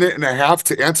take a minute and a half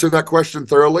to answer that question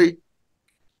thoroughly?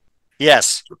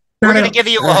 Yes. We're going to give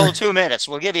you a whole 2 minutes.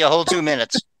 We'll give you a whole 2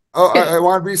 minutes. Oh, I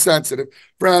want to be sensitive.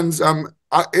 Friends,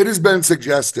 it has been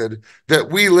suggested that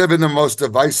we live in the most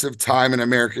divisive time in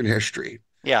American history.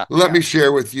 Yeah. Let me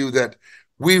share with you that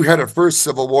we had a first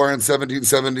civil war in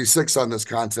 1776 on this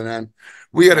continent.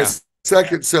 We had a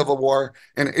second civil war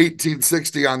in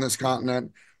 1860 on this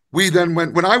continent. We then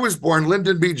went, when I was born,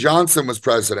 Lyndon B. Johnson was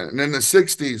president. And in the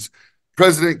 60s,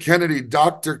 President Kennedy,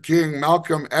 Dr. King,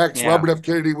 Malcolm X, Robert F.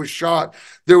 Kennedy was shot.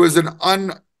 There was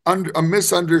a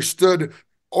misunderstood,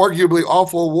 arguably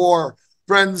awful war.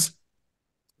 Friends,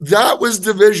 that was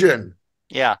division.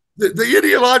 Yeah. The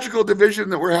ideological division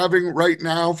that we're having right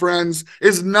now, friends,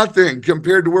 is nothing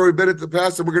compared to where we've been in the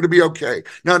past, and we're going to be okay.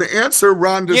 Now, to answer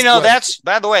Rhonda's question,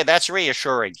 by the way, that's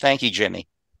reassuring. Thank you, Jimmy.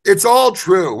 It's all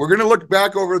true. We're going to look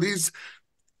back over these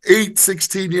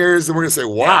 16 years, and we're going to say,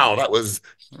 wow, that was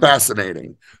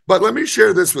fascinating. But let me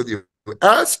share this with you.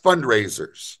 As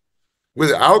fundraisers,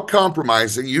 without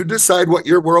compromising, you decide what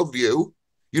your worldview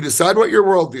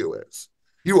is.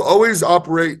 You always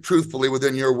operate truthfully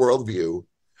within your worldview,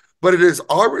 but it is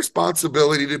our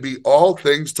responsibility to be all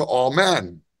things to all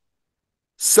men.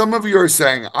 Some of you are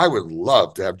saying, I would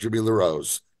love to have Jimmy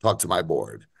LaRose talk to my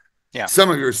board. Yeah. Some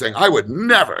of you are saying, I would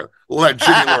never let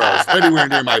Jimmy LaRose anywhere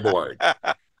near my board.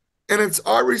 And it's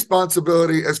our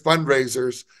responsibility as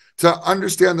fundraisers to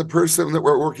understand the person that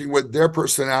we're working with, their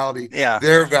personality,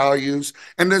 their values.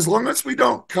 And as long as we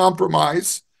don't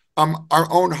compromise our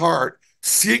own heart,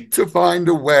 seek to find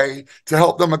a way to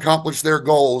help them accomplish their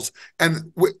goals.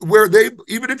 And where they,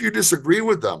 even if you disagree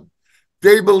with them,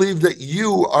 they believe that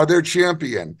you are their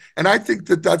champion. And I think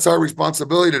that that's our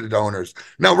responsibility to donors.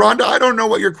 Now, Rhonda, I don't know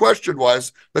what your question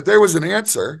was, but there was an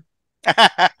answer.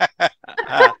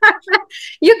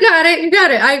 You got it. You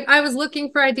got it. I was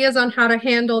looking for ideas on how to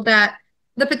handle that,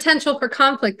 the potential for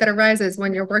conflict that arises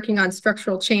when you're working on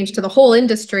structural change to the whole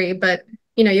industry. But,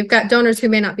 you know, you've got donors who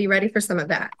may not be ready for some of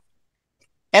that.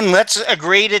 And let's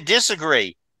agree to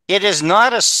disagree. It is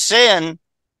not a sin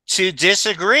to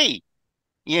disagree.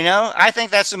 You know, I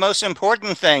think that's the most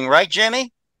important thing, right,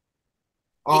 Jimmy?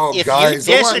 Oh, if guys,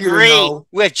 you disagree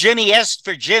with Jim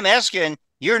Eskin,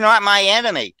 you're not my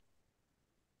enemy.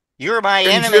 You're my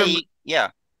enemy.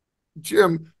 Yeah.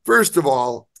 Jim, first of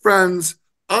all, friends,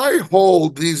 I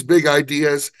hold these big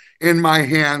ideas in my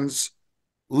hands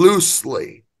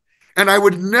loosely, and I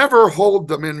would never hold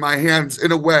them in my hands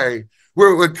in a way where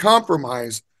it would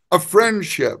compromise a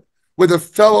friendship with a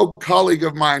fellow colleague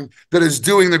of mine that is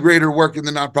doing the greater work in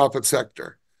the nonprofit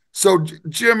sector. So,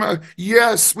 Jim,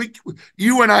 yes,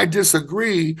 you and I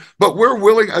disagree, but we're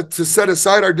willing to set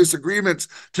aside our disagreements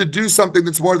to do something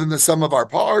that's more than the sum of our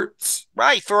parts.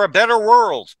 Right, for a better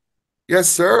world. Yes,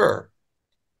 sir.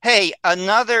 Hey,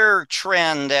 another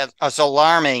trend that is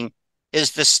alarming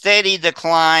is the steady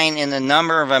decline in the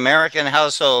number of American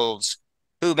households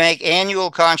who make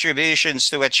annual contributions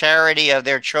to a charity of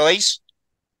their choice.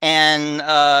 And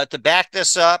to back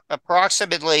this up,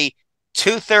 approximately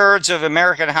 2/3 of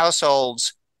American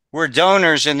households were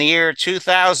donors in the year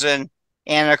 2000.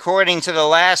 And according to the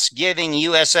last Giving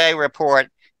USA report,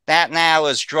 that now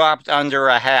has dropped under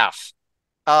a half.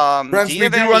 Friends, we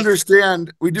do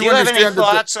understand. We do have understand any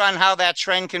thoughts on how that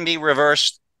trend can be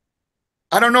reversed?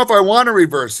 I don't know if I want to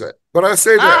reverse it, but I'll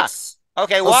say this.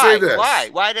 Okay, why?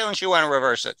 Why don't you want to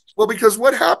reverse it? Well, because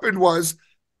what happened was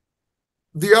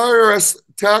the IRS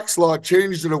tax law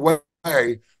changed in a way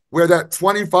where that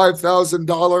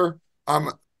 $25,000,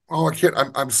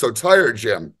 I'm so tired,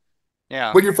 Jim.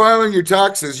 Yeah. When you're filing your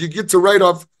taxes, you get to write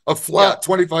off a flat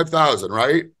 $25,000,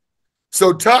 right?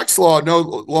 So tax law no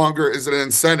longer is an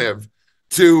incentive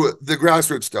to the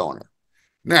grassroots donor.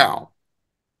 Now,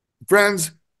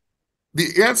 friends,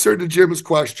 the answer to Jim's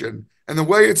question and the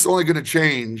way it's only going to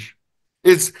change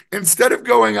is instead of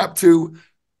going up to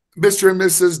Mr. and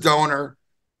Mrs. Donor,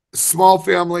 small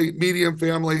family, medium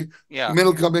family,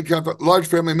 middle income, large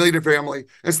family, millionaire family,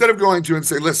 instead of going to and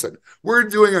say, listen, we're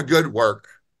doing a good work.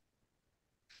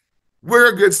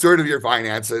 We're a good steward of your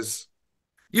finances.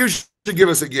 You should give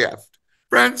us a gift.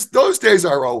 Friends, those days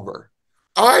are over.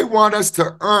 I want us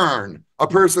to earn a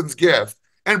person's gift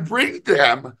and bring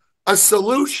them a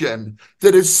solution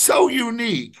that is so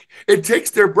unique, it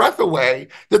takes their breath away,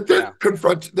 that they're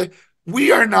confronted.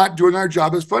 We are not doing our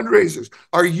job as fundraisers.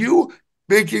 Are you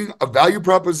making a value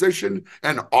proposition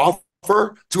and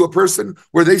offer to a person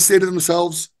where they say to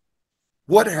themselves,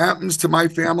 what happens to my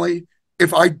family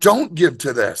if I don't give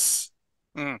to this?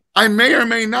 I may or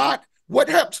may not. What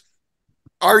happens?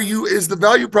 Is the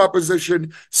value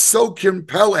proposition so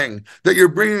compelling that you're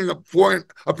bringing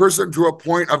a person to a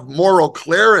point of moral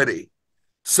clarity?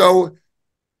 So,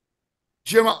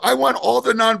 Jim, I want all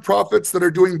the nonprofits that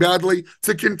are doing badly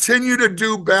to continue to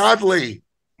do badly.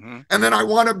 And then I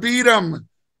want to beat them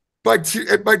by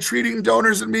treating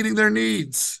donors and meeting their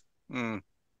needs.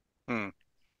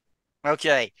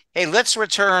 Okay. Hey, let's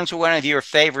return to one of your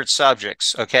favorite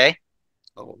subjects, okay?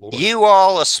 Oh, Lord. You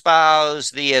all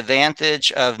espouse the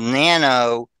advantage of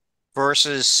NANOE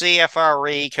versus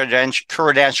CFRE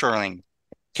credentialing.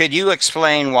 Could you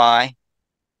explain why?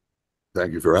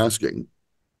 Thank you for asking.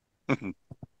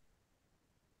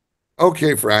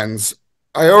 Okay, friends.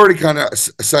 I already kind of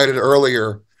cited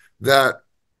earlier that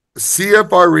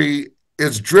CFRE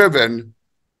is driven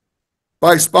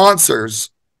by sponsors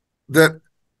that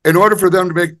in order for them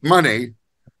to make money,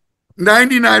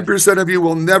 99% of you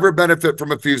will never benefit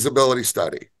from a feasibility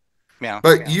study.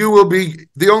 But you will be,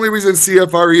 the only reason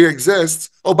CFRE exists,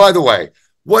 oh, by the way,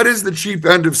 what is the chief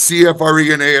end of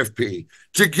CFRE and AFP?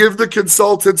 To give the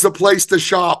consultants a place to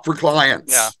shop for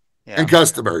clients and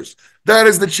customers. That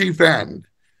is the chief end.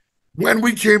 When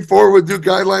we came forward with new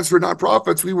guidelines for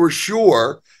nonprofits, we were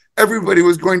sure everybody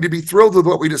was going to be thrilled with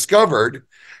what we discovered.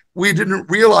 We didn't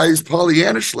realize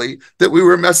Pollyanishly that we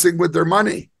were messing with their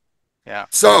money.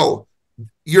 So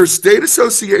your state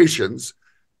associations,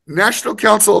 National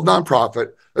Council of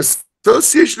Nonprofit,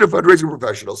 Association of Fundraising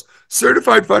Professionals,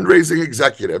 Certified Fundraising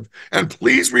Executive, and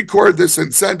please record this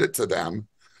and send it to them,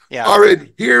 are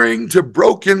adhering to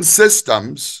broken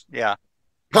systems,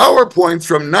 PowerPoints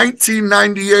from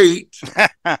 1998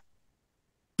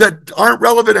 that aren't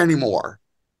relevant anymore.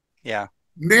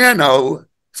 NANOE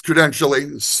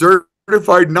credentialing,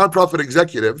 Certified Nonprofit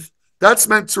Executive, that's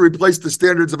meant to replace the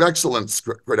Standards of Excellence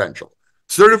credential.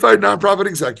 Certified Nonprofit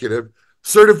Executive,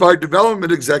 Certified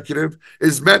Development Executive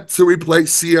is meant to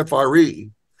replace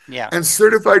CFRE. Yeah. And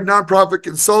certified nonprofit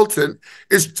consultant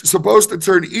is supposed to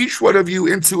turn each one of you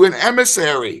into an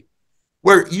emissary,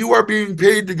 where you are being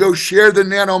paid to go share the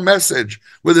nano message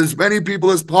with as many people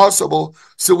as possible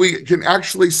so we can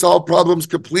actually solve problems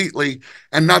completely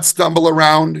and not stumble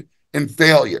around in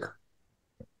failure.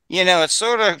 You know, it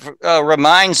sort of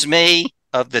reminds me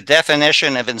of the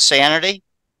definition of insanity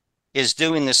is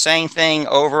doing the same thing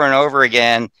over and over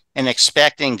again and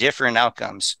expecting different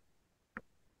outcomes.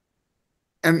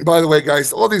 And by the way,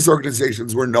 guys, all these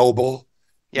organizations were noble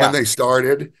when they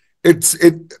started.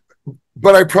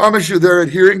 But I promise you, they're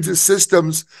adhering to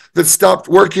systems that stopped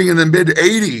working in the mid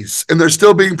 80s, and they're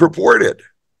still being purported.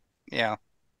 Yeah.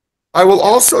 I will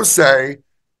also say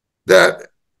that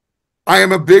I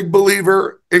am a big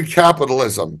believer in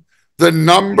capitalism. The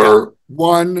number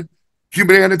one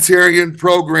humanitarian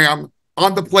program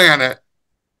on the planet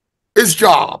is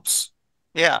jobs.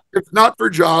 Yeah. If not for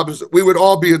jobs, we would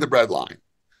all be in the breadline.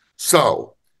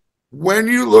 So when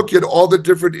you look at all the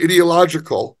different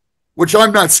ideological, which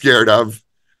I'm not scared of,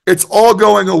 it's all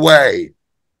going away.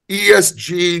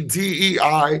 ESG,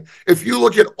 DEI. If you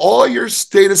look at all your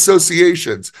state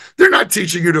associations, they're not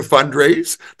teaching you to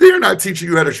fundraise. They are not teaching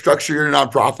you how to structure your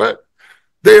nonprofit.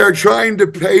 They are trying to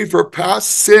pay for past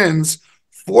sins,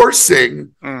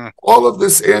 forcing all of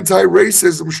this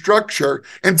anti-racism structure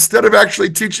instead of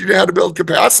actually teaching you how to build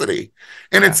capacity.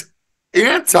 And it's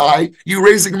anti you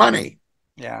raising money.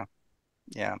 Yeah.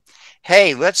 Yeah.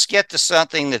 Hey, let's get to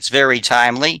something that's very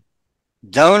timely.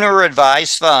 Donor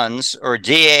advised funds, or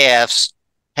DAFs,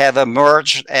 have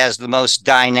emerged as the most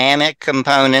dynamic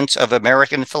components of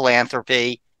American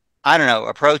philanthropy. I don't know,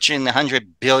 approaching the $100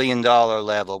 billion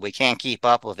level. We can't keep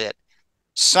up with it.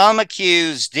 Some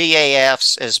accuse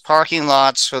DAFs as parking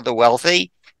lots for the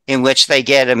wealthy, in which they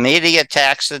get immediate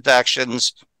tax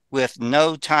deductions with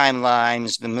no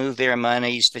timelines to move their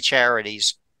monies to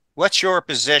charities. What's your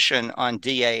position on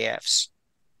DAFs?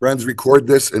 Friends, record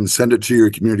this and send it to your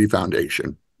community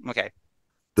foundation. Okay.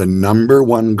 The number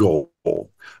one goal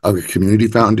of a community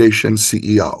foundation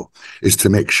CEO is to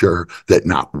make sure that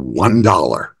not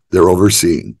 $1 they're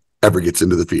overseeing ever gets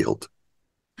into the field.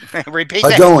 Repeat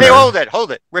that. Hey,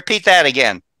 hold it. Repeat that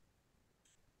again.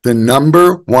 The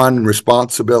number one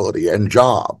responsibility and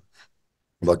job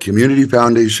of a community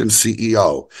foundation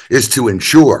CEO is to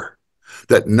ensure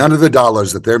that none of the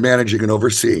dollars that they're managing and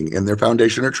overseeing in their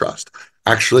foundation or trust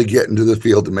actually get into the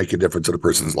field to make a difference in a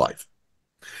person's life.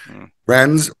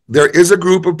 Friends, there is a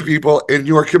group of people in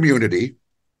your community.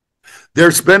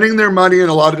 They're spending their money in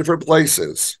a lot of different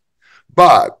places,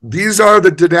 but these are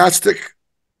the dynastic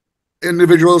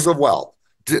individuals of wealth.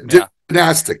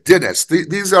 Dynastic, dynasts.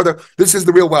 This is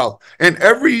the real wealth. And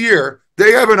every year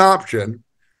they have an option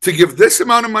to give this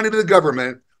amount of money to the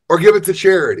government or give it to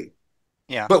charity.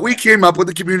 Yeah. But we came up with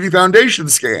the community foundation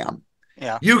scam.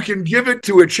 Yeah. You can give it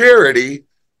to a charity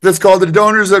that's called the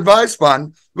Donors Advised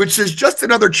Fund, which is just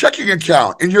another checking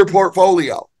account in your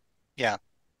portfolio. Yeah.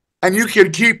 And you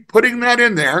can keep putting that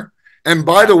in there. And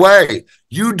by the way,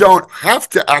 you don't have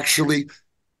to actually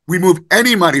remove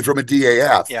any money from a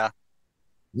DAF. Yeah.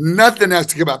 Nothing has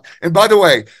to come out. And by the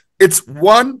way, it's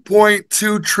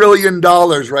 $1.2 trillion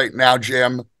right now,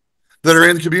 Jim, that are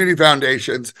in community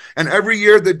foundations. And every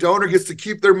year the donor gets to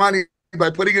keep their money by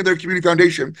putting in their community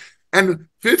foundation. And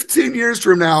 15 years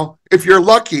from now, if you're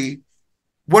lucky,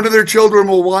 one of their children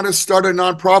will want to start a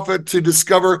nonprofit to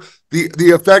discover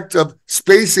the effect of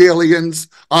space aliens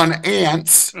on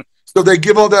ants. So they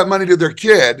give all that money to their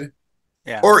kid.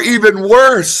 Yeah. Or even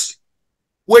worse,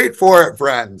 wait for it,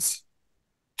 friends.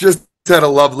 Just had a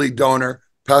lovely donor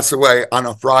pass away on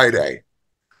a Friday.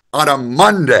 On a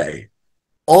Monday,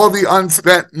 all the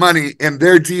unspent money in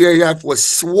their DAF was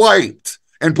swiped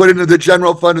and put into the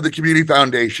general fund of the community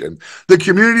foundation. The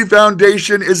community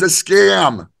foundation is a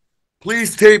scam.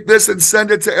 Please tape this and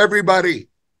send it to everybody.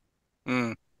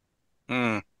 The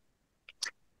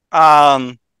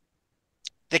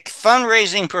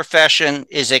fundraising profession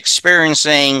is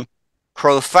experiencing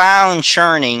profound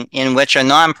churning in which a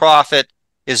nonprofit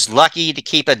is lucky to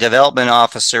keep a development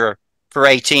officer for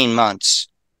 18 months.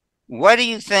 What do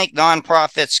you think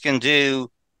nonprofits can do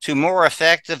to more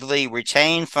effectively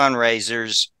retain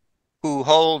fundraisers who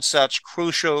hold such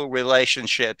crucial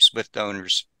relationships with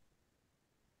donors?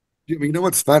 You know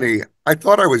what's funny? I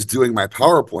thought I was doing my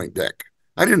PowerPoint deck.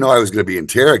 I didn't know I was going to be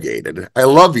interrogated. I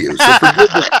love you. So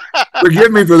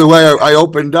forgive me for the way I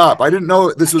opened up. I didn't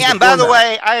know this was. Yeah, and by the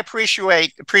way, I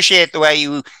appreciate the way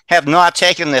you have not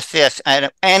taken the fifth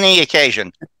at any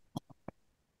occasion.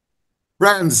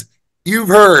 Friends, you've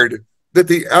heard that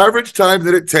the average time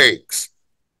that it takes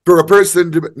for a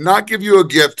person to not give you a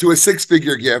gift to a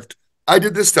six-figure gift, I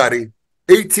did the study,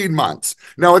 18 months.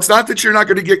 Now, it's not that you're not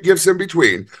going to get gifts in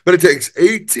between, but it takes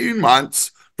 18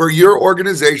 months for your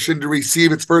organization to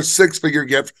receive its first six-figure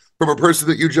gift from a person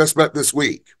that you just met this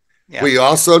week. Yeah. We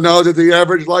also know that the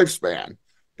average lifespan,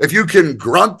 if you can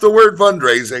grunt the word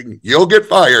fundraising, you'll get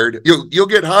fired, you'll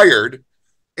get hired,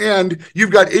 and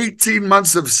you've got 18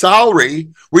 months of salary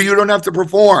where you don't have to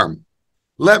perform.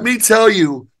 Let me tell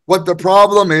you what the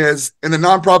problem is in the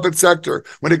nonprofit sector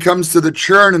when it comes to the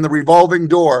churn and the revolving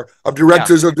door of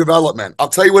directors of development. I'll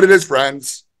tell you what it is,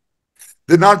 friends.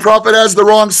 The nonprofit has the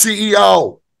wrong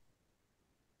CEO.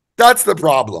 That's the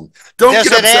problem. Don't get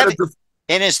upset at the...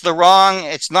 And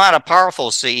it's not a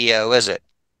powerful CEO, is it?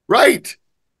 Right.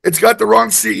 It's got the wrong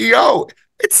CEO.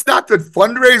 It's not the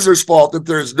fundraiser's fault that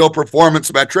there's no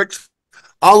performance metrics.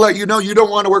 I'll let you know you don't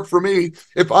want to work for me.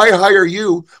 If I hire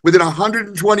you within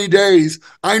 120 days,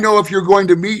 I know if you're going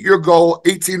to meet your goal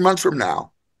 18 months from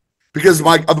now because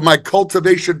of my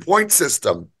cultivation point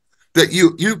system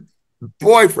that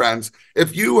boy, friends,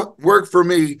 if you work for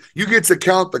me, you get to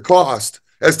count the cost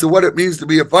as to what it means to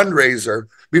be a fundraiser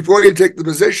before you take the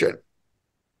position,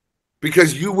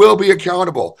 because you will be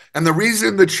accountable. And the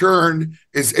reason the churn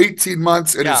is 18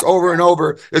 months and it's over and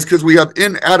over is because we have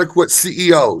inadequate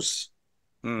CEOs.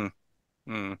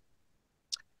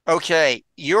 Okay,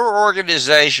 your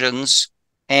organizations,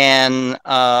 and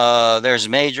there's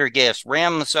major gifts.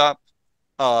 Rams up.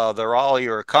 They're all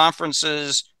your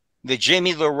conferences. The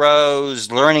Jimmy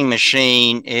LaRose Learning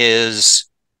Machine is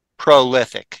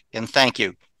prolific, and thank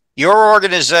you. Your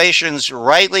organizations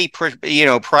rightly,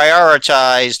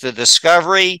 prioritize the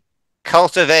discovery,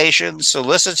 cultivation,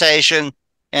 solicitation,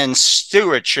 and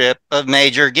stewardship of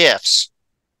major gifts.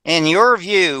 In your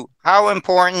view, how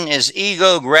important is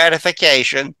ego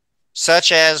gratification,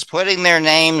 such as putting their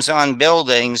names on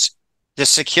buildings, to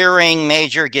securing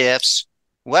major gifts?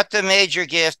 What do major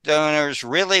gift donors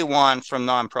really want from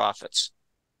nonprofits?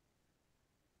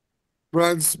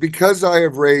 Friends, because I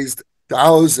have raised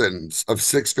thousands of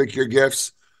six-figure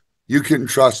gifts, you can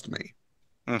trust me.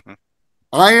 Mm-hmm.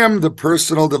 I am the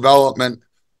personal development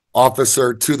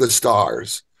officer to the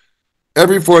stars.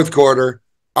 Every fourth quarter,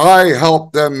 I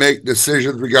help them make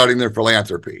decisions regarding their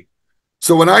philanthropy.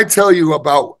 So when I tell you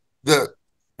about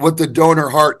what the donor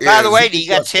heart is... By the way, do you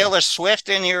got Taylor Swift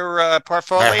in your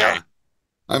portfolio?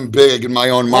 I'm big in my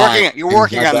own mind. You're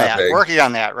working on that. Working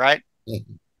on that, right?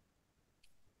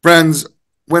 Friends,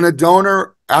 when a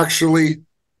donor actually,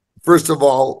 first of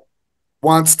all,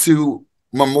 wants to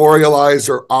memorialize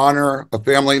or honor a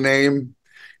family name,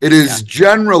 it is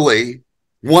generally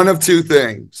one of two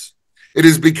things. It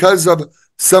is because of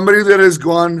somebody that has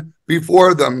gone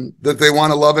before them that they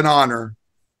want to love and honor,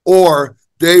 or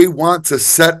they want to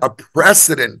set a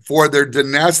precedent for their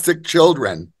dynastic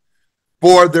children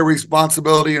for their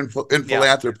responsibility in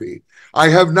philanthropy. I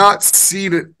have not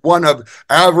seen it one of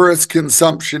avarice,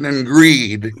 consumption, and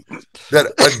greed that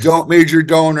a major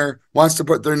donor wants to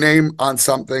put their name on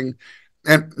something.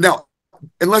 And now,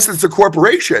 unless it's a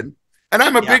corporation, and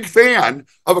I'm a big fan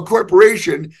of a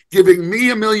corporation giving me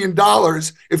 $1 million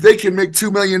if they can make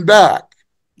 $2 million back.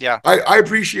 Yeah, I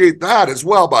appreciate that as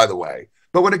well, by the way.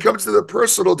 But when it comes to the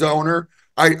personal donor,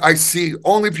 I see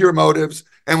only pure motives.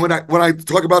 And when I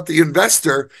talk about the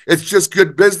investor, it's just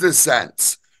good business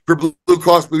sense for Blue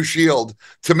Cross Blue Shield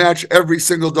to match every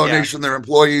single donation their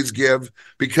employees give,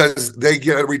 because they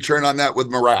get a return on that with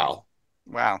morale.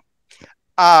 Wow.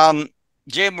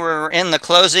 Jim, we're in the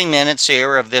closing minutes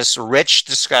here of this rich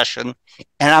discussion,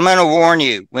 and I'm going to warn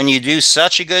you, when you do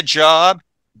such a good job,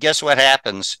 guess what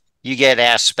happens? You get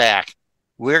asked back.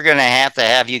 We're going to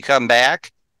have you come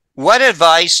back. What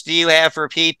advice do you have for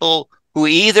people who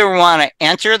either want to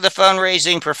enter the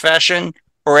fundraising profession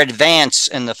or advance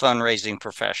in the fundraising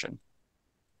profession?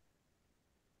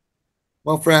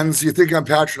 Well, friends, you think I'm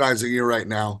patronizing you right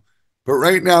now, but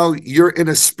right now you're in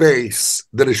a space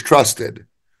that is trusted.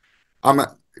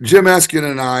 Jim Eskin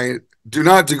and I do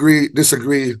not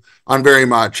disagree on very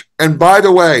much. And by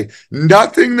the way,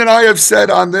 nothing that I have said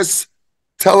on this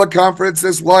teleconference,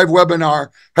 this live webinar,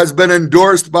 has been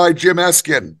endorsed by Jim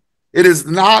Eskin. It is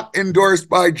not endorsed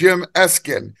by Jim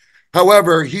Eskin.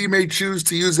 However, he may choose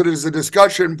to use it as a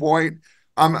discussion point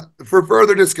for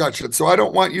further discussion. So I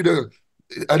don't want you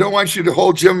to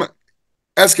hold Jim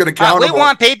Eskin accountable. We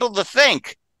want people to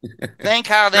think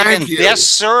how they can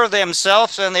best serve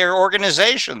themselves and their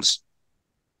organizations.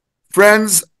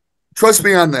 Friends, trust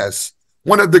me on this.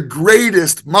 One of the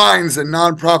greatest minds in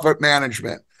nonprofit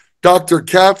management, Dr.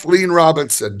 Kathleen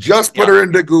Robinson, just put her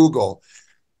into Google,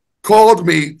 called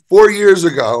me 4 years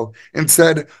ago and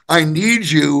said, I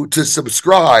need you to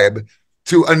subscribe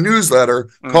to a newsletter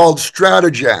called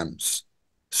Stratagems.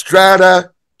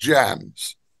 Stratagems.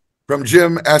 gems from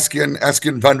Jim Eskin,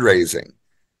 Eskin Fundraising.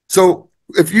 So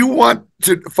if you want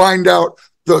to find out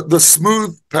the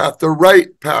smooth path, the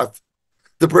right path,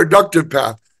 the productive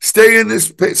path, stay in this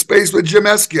space with Jim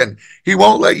Eskin. He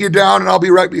won't let you down, and I'll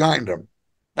be right behind him.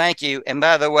 Thank you. And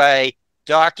by the way,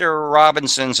 Dr.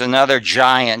 Robinson's another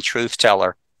giant truth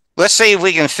teller. Let's see if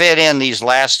we can fit in these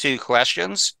last two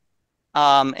questions.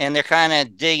 And they're kind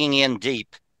of digging in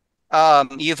deep.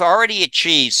 You've already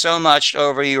achieved so much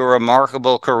over your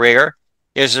remarkable career.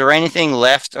 Is there anything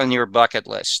left on your bucket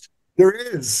list? There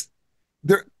is.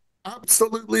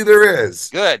 Absolutely there is.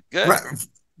 Good.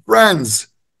 Friends,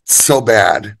 so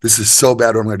bad. This is so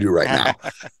bad what I'm going to do right now.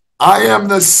 I am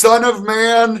the Son of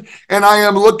Man, and I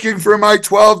am looking for my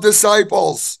 12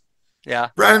 disciples. Yeah.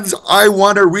 Friends, I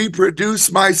want to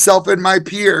reproduce myself and my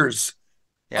peers.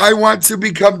 Yeah. I want to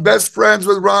become best friends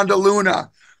with Rhonda Luna.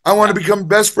 I want to become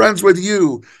best friends with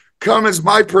you. Come as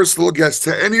my personal guest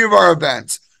to any of our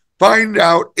events. Find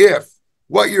out if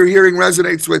what you're hearing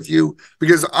resonates with you,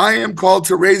 because I am called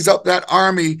to raise up that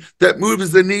army that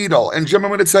moves the needle. And Jim,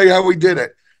 I'm going to tell you how we did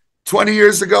it. 20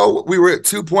 years ago, we were at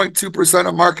 2.2%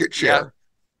 of market share. Yeah.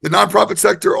 The nonprofit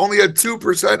sector only had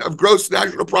 2% of gross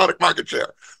national product market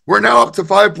share. We're now up to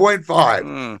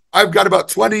 5.5. I've got about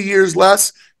 20 years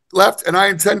left, and I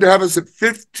intend to have us at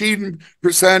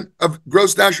 15% of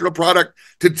gross national product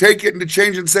to take it and to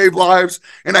change and save lives.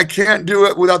 And I can't do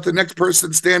it without the next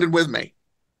person standing with me.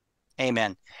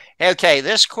 Amen. Okay,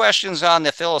 this question's on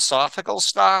the philosophical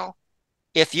style.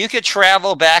 If you could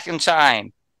travel back in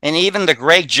time, and even the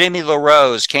great Jimmy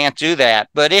LaRose can't do that,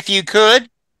 but if you could,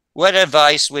 what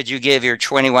advice would you give your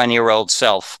 21-year-old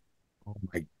self? Oh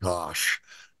my gosh.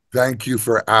 Thank you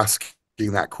for asking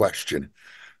that question.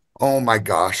 Oh my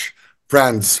gosh.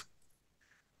 Friends,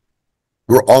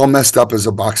 we're all messed up as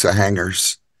a box of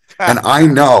hangers. And I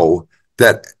know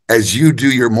that as you do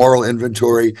your moral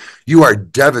inventory, you are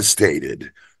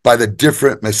devastated by the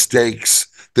different mistakes,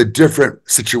 the different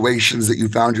situations that you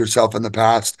found yourself in the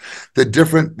past, the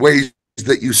different ways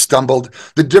that you stumbled,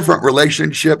 the different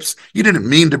relationships. You didn't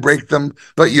mean to break them,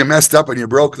 but you messed up and you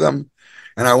broke them.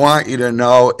 And I want you to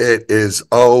know it is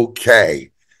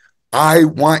okay. I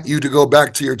want you to go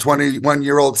back to your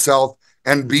 21-year-old self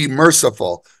and be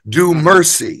merciful. Do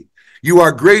mercy. You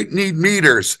are great need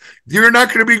meters. You're not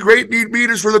going to be great need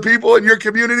meters for the people in your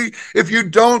community if you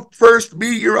don't first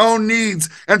meet your own needs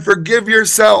and forgive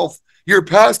yourself. Your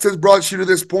past has brought you to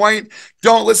this point.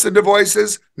 Don't listen to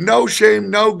voices. No shame,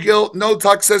 no guilt, no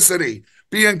toxicity.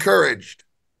 Be encouraged.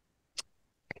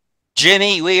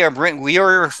 Jimmy, we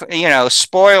are,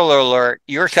 spoiler alert,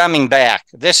 you're coming back.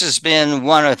 This has been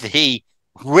one of the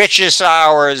richest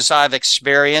hours I've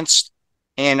experienced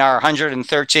in our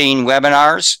 113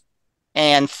 webinars.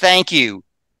 And thank you.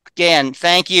 Again,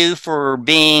 thank you for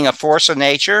being a force of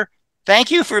nature.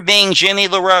 Thank you for being Jimmy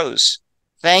LaRose.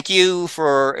 Thank you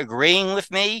for agreeing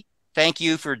with me. Thank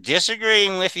you for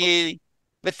disagreeing with me.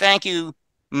 But thank you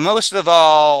most of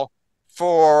all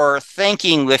for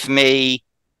thinking with me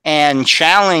and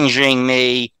challenging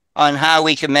me on how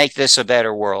we can make this a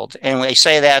better world. And we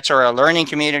say that to our learning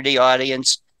community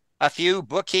audience. A few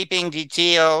bookkeeping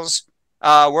details.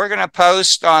 We're going to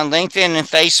post on LinkedIn and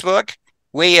Facebook.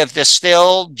 We have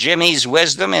distilled Jimmy's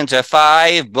wisdom into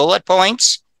 5 bullet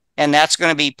points, and that's going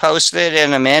to be posted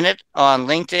in a minute on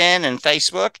LinkedIn and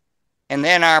Facebook. And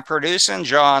then our producer,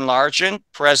 John Largent,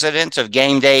 president of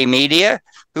Game Day Media,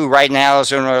 who right now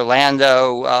is in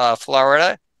Orlando,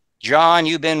 Florida. John,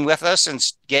 you've been with us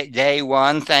since day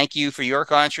one. Thank you for your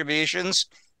contributions.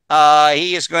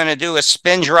 He is going to do a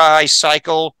spin dry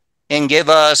cycle and give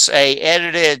us a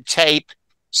edited tape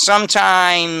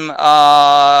sometime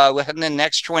within the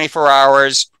next 24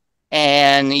 hours.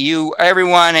 And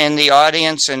everyone in the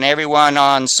audience and everyone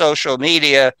on social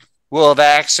media will have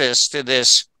access to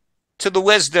the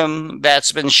wisdom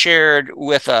that's been shared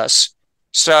with us.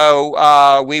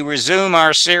 So we resume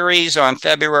our series on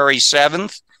February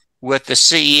 7th with the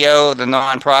CEO of the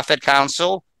Nonprofit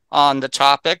Council on the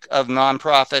topic of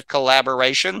nonprofit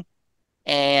collaboration.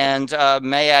 And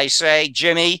may I say,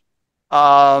 Jimmy,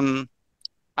 I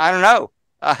don't know.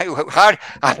 How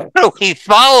do we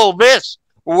follow this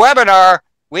webinar?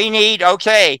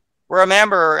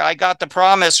 Remember, I got the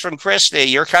promise from Christy.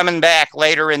 You're coming back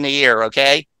later in the year,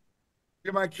 okay?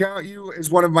 Jim, I count you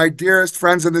as one of my dearest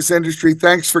friends in this industry.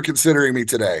 Thanks for considering me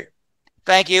today.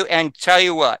 Thank you. And tell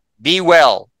you what, be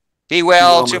well. Be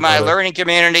well to my learning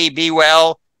community. Be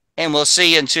well. And we'll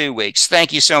see you in 2 weeks.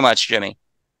 Thank you so much, Jimmy.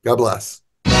 God bless.